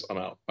got this. I'm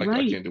out. I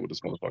can't deal with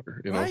this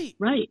motherfucker.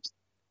 Right.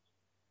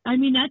 I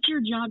mean, that's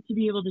your job to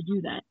be able to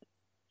do that.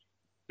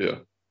 Yeah.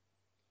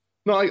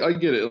 No, I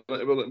get it.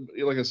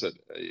 Like I said,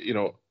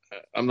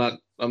 I'm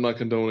not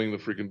condoning the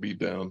freaking beat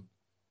down.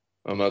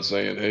 I'm not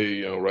saying,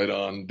 hey, right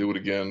on, do it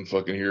again,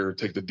 fucking here,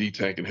 take the D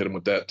tank and hit him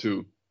with that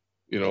too.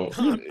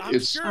 I'm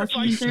it's sure if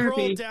I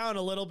scrolled down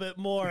a little bit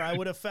more, I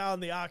would have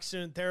found the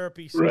oxygen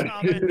therapy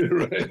comment.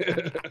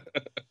 Right.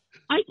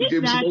 I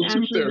think that's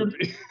actually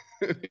therapy.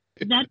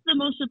 that's the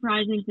most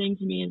surprising thing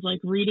to me is like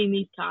reading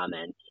these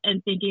comments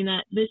and thinking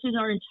that this is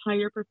our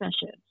entire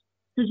profession,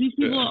 because these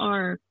people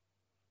are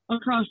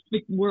across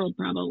the world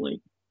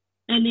probably,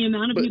 and the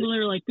amount of people that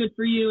are like, good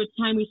for you, it's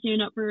time we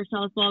stand up for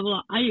ourselves, blah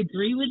blah. I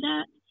agree with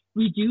that.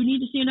 We do need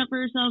to stand up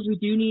for ourselves. We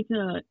do need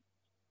to,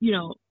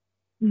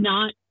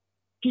 not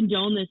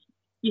condone this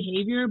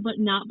behavior, but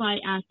not by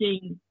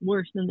acting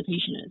worse than the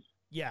patient is.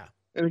 Yeah.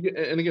 And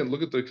again,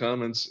 look at the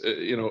comments,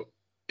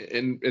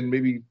 and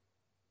maybe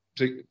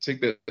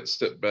take that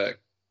step back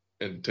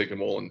and take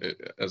them all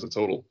as a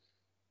total.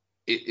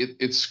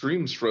 It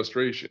screams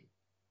frustration.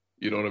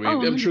 You know what I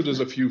mean? Oh, I'm sure there's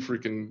a few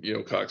freaking,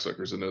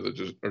 cocksuckers in there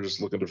that are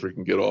just looking to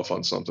freaking get off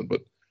on something, but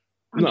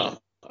no,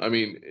 I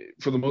mean,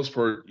 for the most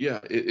part, yeah,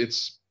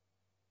 it's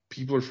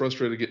people are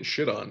frustrated getting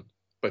shit on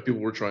by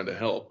people we're trying to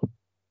help.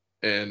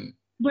 And,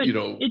 but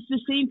it's the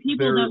same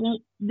people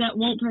that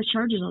won't press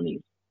charges on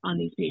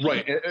these patients.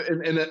 Right.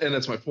 And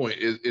that's my point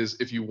is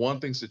if you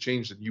want things to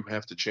change, then you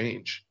have to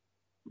change.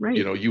 Right.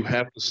 You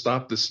have to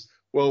stop this.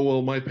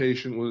 Well, my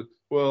patient was,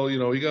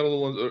 he got a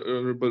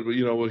little,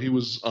 but he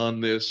was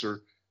on this,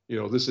 or,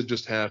 this had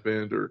just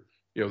happened, or,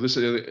 this.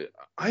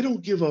 I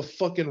don't give a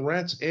fucking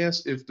rat's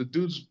ass if the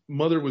dude's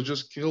mother was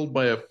just killed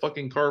by a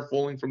fucking car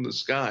falling from the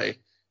sky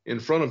in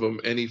front of him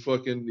and he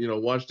fucking,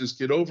 watched his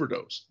kid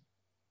overdose.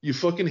 You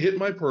fucking hit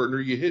my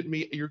partner, you hit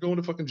me, you're going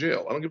to fucking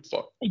jail. I don't give a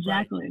fuck.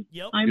 Exactly. Right.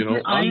 Yep.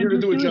 I'm here to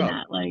do a job.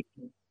 That,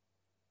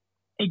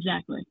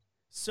 exactly.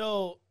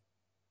 So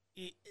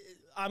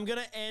I'm going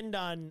to end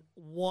on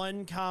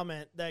one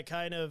comment that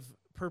kind of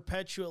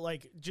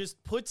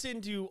just puts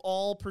into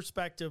all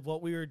perspective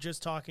what we were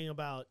just talking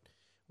about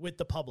with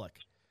the public.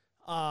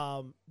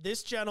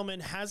 This gentleman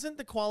hasn't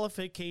the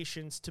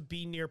qualifications to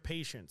be near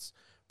patients.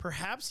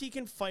 Perhaps he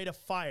can fight a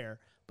fire,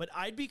 but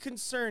I'd be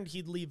concerned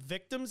he'd leave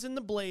victims in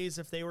the blaze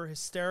if they were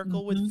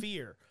hysterical with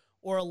fear,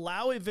 or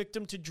allow a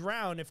victim to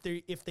drown if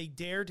they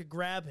dare to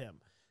grab him.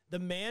 The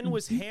man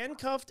was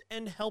handcuffed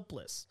and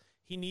helpless.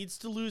 He needs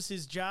to lose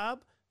his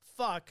job.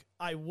 Fuck,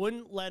 I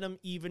wouldn't let him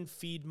even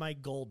feed my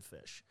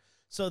goldfish.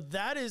 So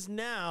that is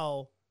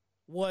now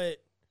what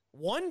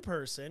one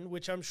person,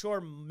 which I'm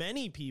sure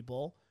many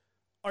people,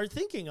 are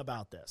thinking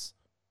about this.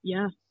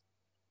 Yeah.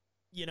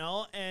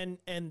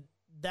 And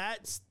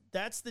that's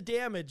the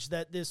damage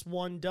that this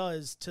one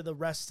does to the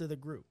rest of the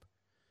group.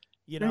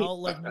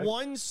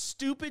 One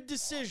stupid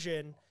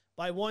decision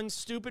by one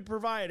stupid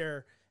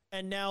provider,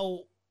 and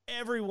now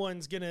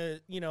everyone's going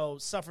to,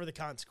 suffer the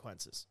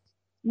consequences.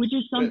 Which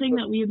is something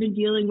that we have been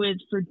dealing with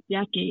for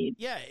decades.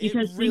 Yeah,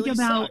 because really think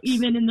about sucks.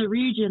 Even in the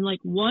region, like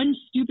one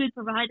stupid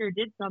provider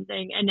did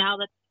something, and now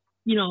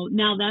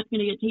that's going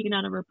to get taken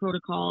out of our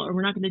protocol, or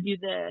we're not going to do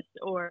this,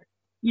 or,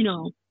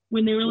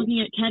 when they were looking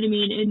at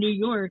ketamine in New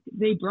York,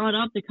 they brought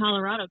up the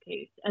Colorado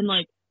case, and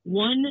like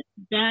one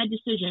bad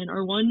decision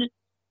or one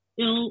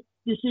ill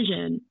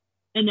decision,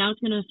 and now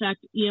it's going to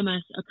affect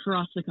EMS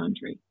across the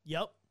country.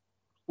 Yep.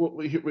 Well,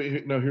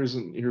 now here's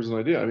an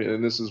idea. I mean,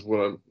 and this is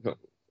what I'm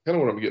kind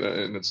of what I'm getting at,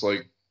 and it's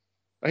like,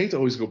 I hate to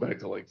always go back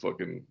to like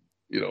fucking,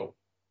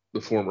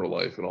 the former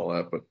life and all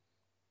that, but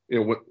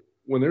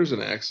when there's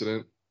an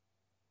accident,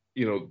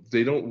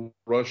 they don't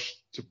rush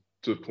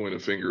to point a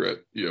finger at,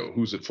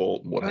 who's at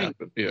fault and what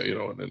happened,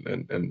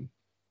 and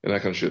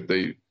that kind of shit.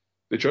 They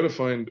try to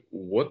find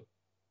what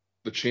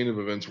the chain of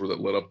events were that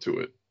led up to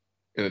it,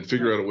 and then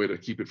figure out a way to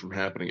keep it from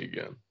happening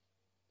again.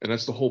 And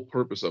that's the whole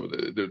purpose of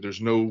it.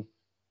 There's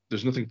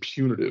nothing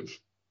punitive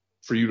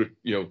for you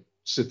to,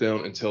 sit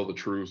down and tell the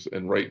truth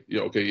and write,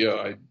 okay, yeah,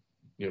 I,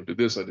 did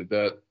this, I did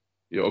that.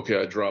 Okay,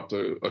 I dropped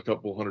a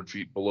couple 100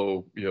 feet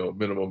below,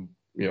 minimum,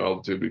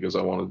 altitude because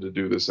I wanted to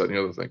do this, that, and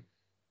the other thing.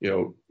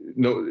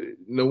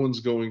 No one's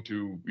going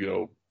to,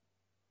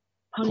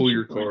 pull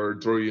your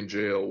card, throw you in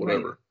jail,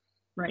 whatever.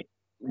 Right.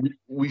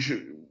 We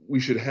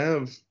should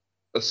have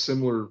a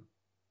similar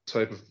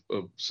type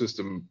of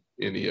system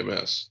in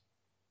EMS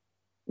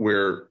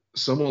where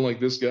someone like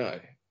this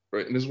guy,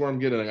 right? And this is where I'm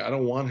getting at. I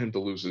don't want him to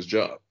lose his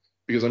job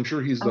because I'm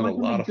sure he's done a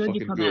lot of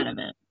fucking good. Out of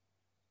it.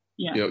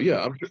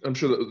 Yeah. I'm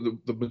sure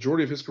the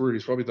majority of his career,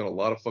 he's probably done a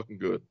lot of fucking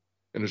good.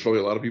 And there's probably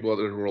a lot of people out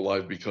there who are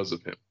alive because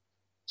of him.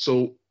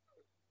 So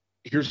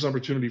here's an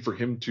opportunity for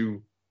him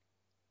to,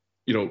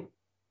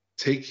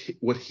 take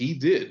what he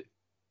did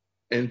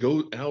and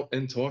go out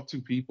and talk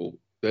to people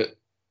that,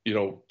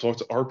 talk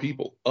to our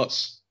people,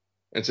 us,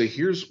 and say,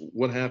 here's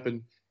what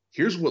happened.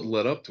 Here's what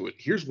led up to it.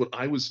 Here's what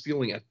I was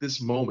feeling at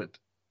this moment.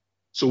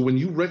 So when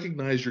you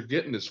recognize you're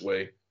getting this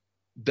way,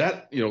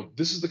 that,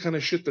 this is the kind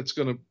of shit that's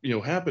going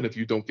to, happen if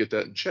you don't get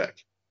that in check.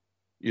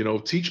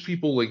 Teach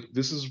people like,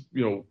 this is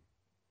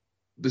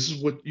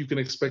what you can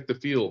expect to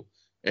feel.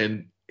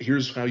 And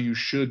here's how you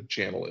should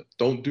channel it.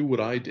 Don't do what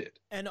I did.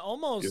 And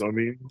almost, you know what I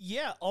mean?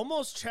 Yeah,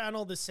 almost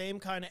channel the same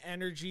kind of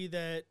energy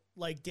that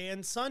like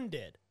Dan's son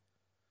did.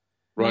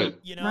 Right.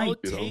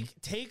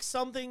 Take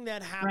something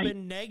that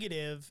happened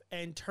negative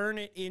and turn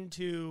it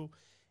into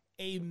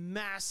a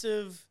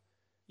massive,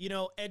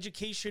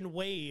 education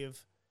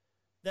wave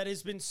that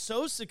has been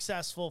so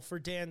successful for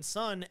Dan's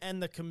son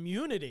and the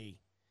community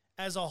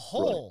as a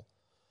whole,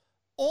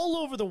 all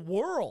over the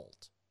world.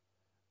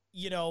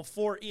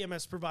 For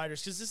EMS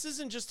providers, because this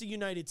isn't just a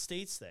United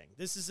States thing.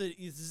 This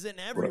is an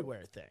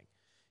everywhere thing.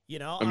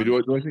 I mean, do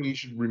I think he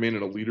should remain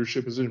in a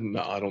leadership position?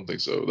 No, I don't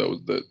think so.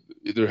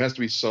 There has to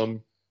be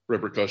some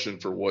repercussion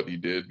for what he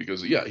did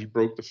because he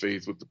broke the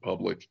faith with the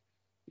public.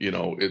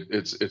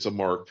 It's a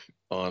mark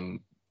on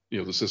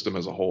the system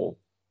as a whole.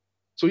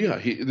 So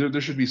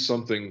there should be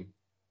something.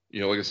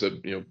 Like I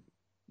said,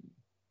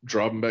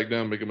 drop him back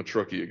down, make him a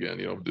truckie again.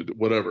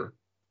 Whatever.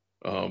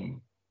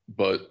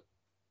 But.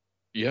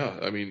 Yeah,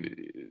 I mean,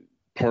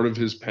 part of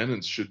his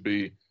penance should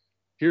be,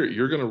 here,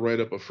 you're going to write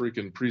up a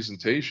freaking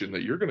presentation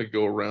that you're going to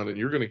go around and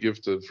you're going to give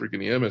to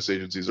freaking EMS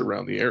agencies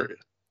around the area.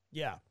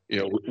 Yeah.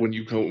 When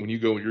you go, you're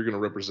going to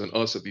represent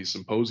us at these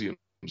symposiums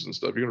and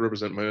stuff. You're going to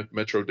represent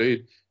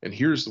Metro-Dade, and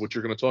here's what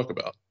you're going to talk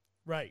about.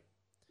 Right.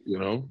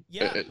 Yeah.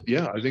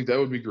 Yeah, I think that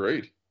would be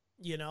great.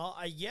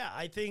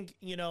 I think,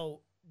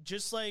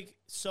 just like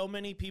so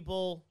many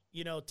people,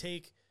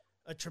 take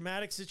a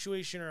traumatic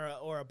situation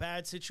or a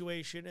bad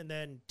situation and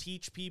then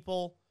teach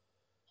people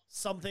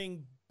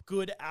something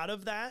good out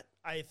of that,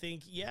 I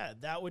think,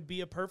 that would be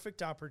a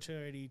perfect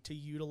opportunity to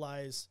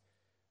utilize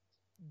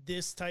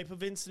this type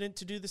of incident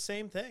to do the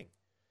same thing.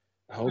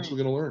 How else are we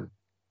going to learn?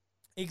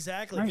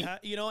 Exactly. Right.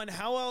 And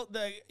how else,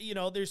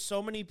 there's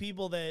so many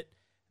people that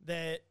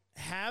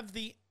have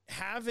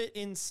it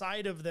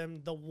inside of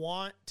them, the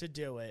want to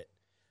do it,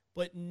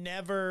 but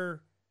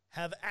never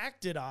have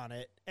acted on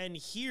it, and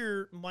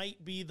here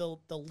might be the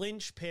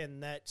linchpin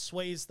that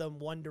sways them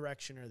one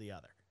direction or the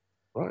other.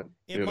 Right.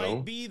 It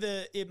might be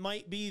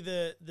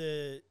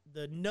the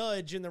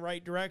nudge in the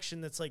right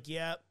direction that's like,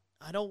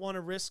 I don't want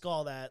to risk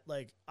all that.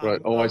 Like, right.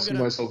 I see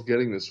myself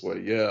getting this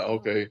way. Yeah.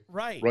 Okay.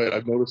 Right. Right.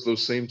 I've noticed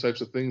those same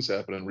types of things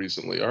happening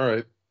recently. All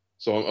right.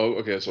 So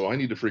okay. So I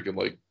need to freaking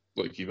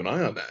like keep an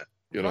eye on that.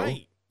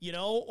 Right.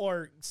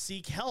 Or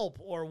seek help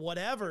or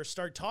whatever,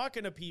 start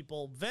talking to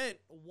people, vent,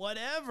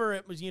 whatever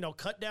it was,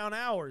 cut down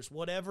hours,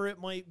 whatever it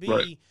might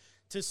be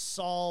to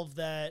solve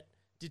that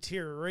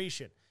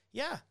deterioration.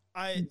 Yeah.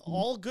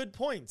 All good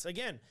points.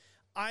 Again,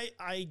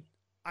 I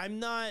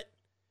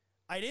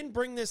didn't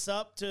bring this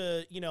up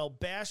to,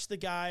 bash the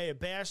guy,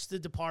 bash the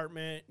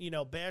department,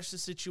 bash the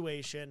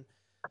situation.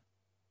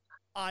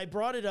 I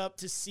brought it up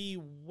to see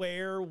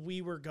where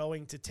we were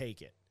going to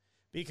take it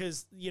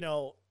because,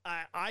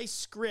 I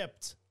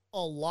script a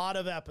lot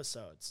of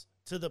episodes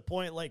to the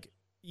point, like,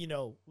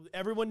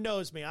 everyone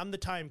knows me. I'm the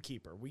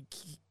timekeeper. We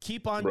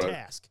keep on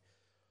task.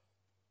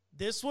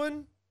 This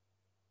one,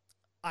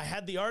 I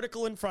had the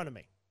article in front of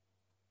me.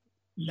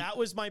 That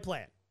was my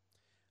plan.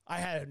 I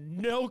had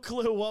no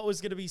clue what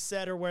was going to be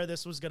said or where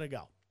this was going to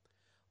go.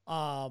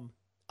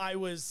 I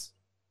was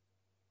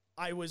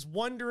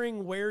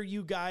wondering where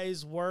you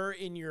guys were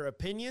in your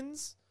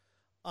opinions.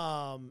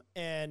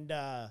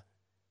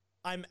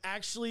 I'm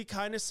actually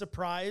kind of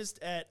surprised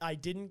I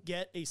didn't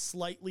get a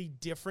slightly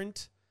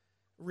different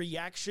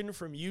reaction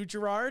from you,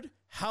 Gerard.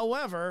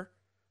 However,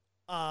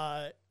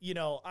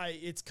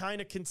 it's kind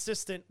of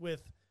consistent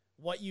with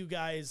what you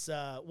guys,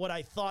 what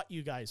I thought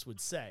you guys would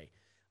say.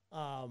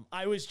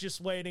 I was just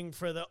waiting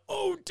for the,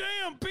 oh,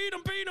 damn, beat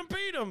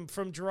him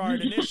from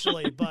Gerard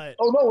initially, but.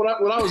 Oh, no,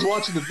 when I was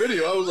watching the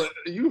video, I was like,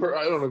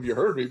 I don't know if you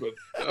heard me, but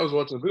I was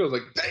watching the video, I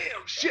was like,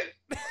 damn, shit.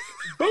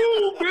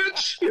 Boom,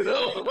 bitch.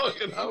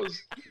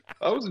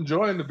 I was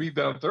enjoying the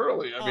beatdown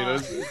thoroughly. I mean,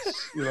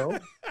 it's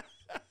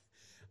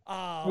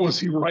Was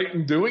he right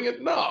in doing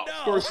it? No,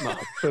 of course not.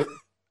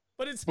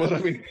 But I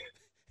mean,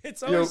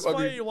 it's always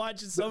funny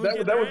watching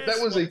someone that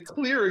was a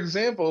clear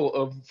example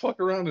of fuck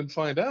around and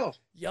find out.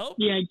 Yep.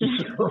 Yeah,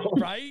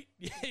 exactly. Right?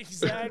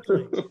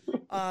 Exactly.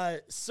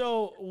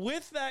 So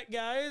with that,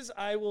 guys,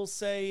 I will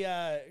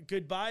say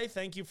goodbye.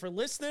 Thank you for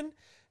listening.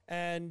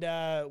 And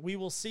we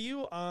will see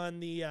you on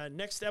the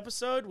next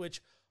episode,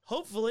 which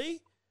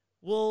hopefully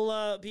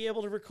we'll be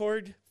able to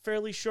record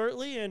fairly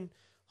shortly. And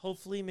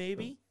hopefully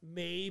maybe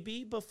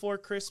before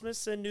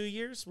Christmas and New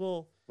Year's,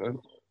 we'll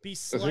be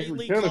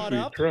slightly caught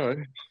up.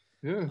 Try.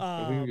 Yeah,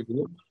 I think we can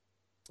do it.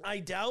 I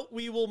doubt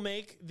we will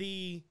make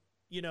the,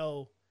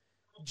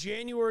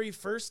 January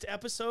 1st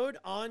episode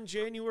on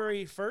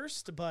January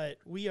 1st, but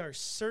we are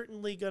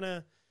certainly going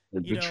to,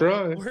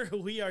 try.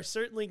 We are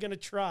certainly going to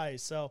try.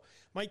 So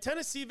my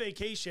Tennessee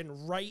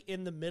vacation right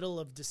in the middle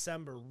of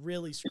December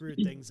really screwed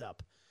things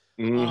up.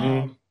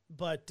 Mm-hmm.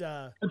 But,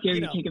 okay,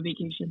 you take a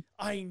vacation.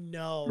 I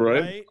know,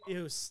 right?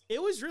 Right?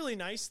 It was really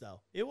nice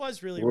though. It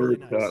was really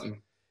nice.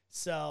 Cotton.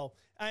 So,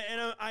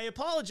 I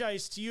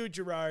apologize to you,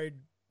 Gerard,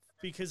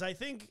 because I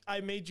think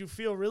I made you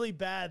feel really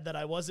bad that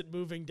I wasn't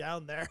moving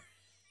down there.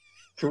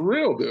 For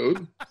real,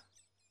 dude.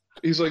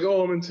 He's like,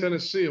 oh, I'm in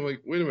Tennessee. I'm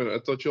like, wait a minute. I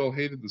thought y'all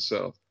hated the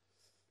South.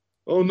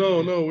 Oh,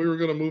 no, we were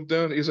going to move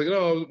down. He's like,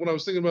 no, when I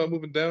was thinking about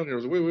moving down here, I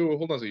was like, wait,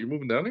 hold on a second. You're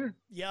moving down here?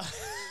 Yeah.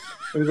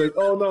 And he's like,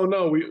 oh,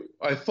 no.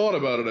 I thought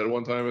about it at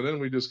one time, and then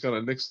we just kind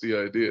of nixed the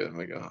idea. I'm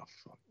like, oh,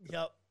 fuck.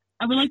 Yep.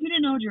 I would like you to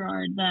know,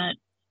 Gerard, that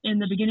in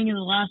the beginning of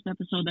the last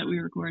episode that we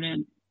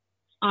recorded,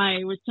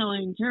 I was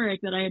telling Tarek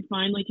that I had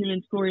finally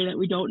convinced Corey that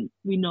we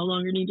no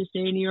longer need to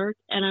stay in New York.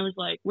 And I was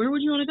like, where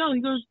would you want to go?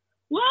 He goes,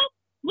 well,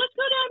 let's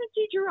go down and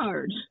see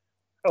Gerard.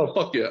 Oh,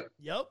 fuck yeah.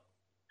 Yep.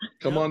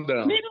 Come on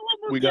down. Maybe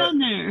we'll move down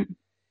there.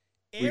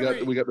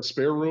 We got the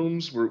spare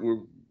rooms.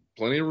 We're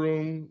plenty of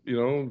room.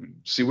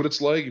 See what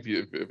it's like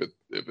if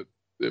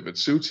it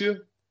suits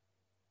you.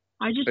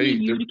 I just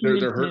need you to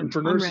convince they're hurting him.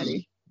 for nurses. I'm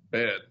ready.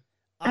 Bad.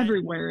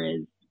 Everywhere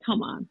is.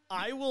 Come on.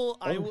 I will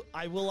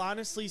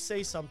honestly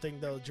say something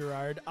though,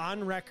 Gerard,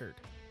 on record.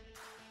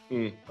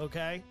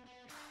 Okay.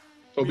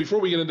 Oh, before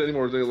we get into any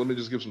more, let me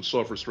just give some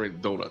soft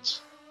restraint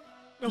donuts.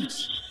 All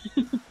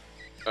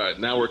right,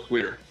 now we're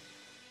clear.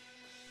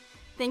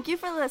 Thank you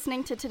for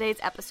listening to today's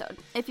episode.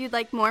 If you'd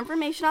like more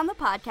information on the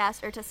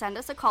podcast or to send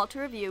us a call to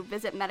review,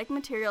 visit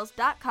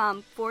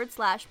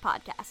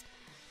medicmaterials.com/podcast.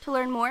 To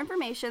learn more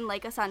information,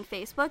 like us on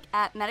Facebook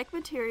at Medic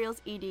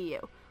Materials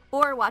EDU,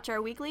 or watch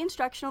our weekly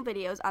instructional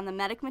videos on the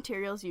Medic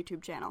Materials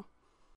YouTube channel.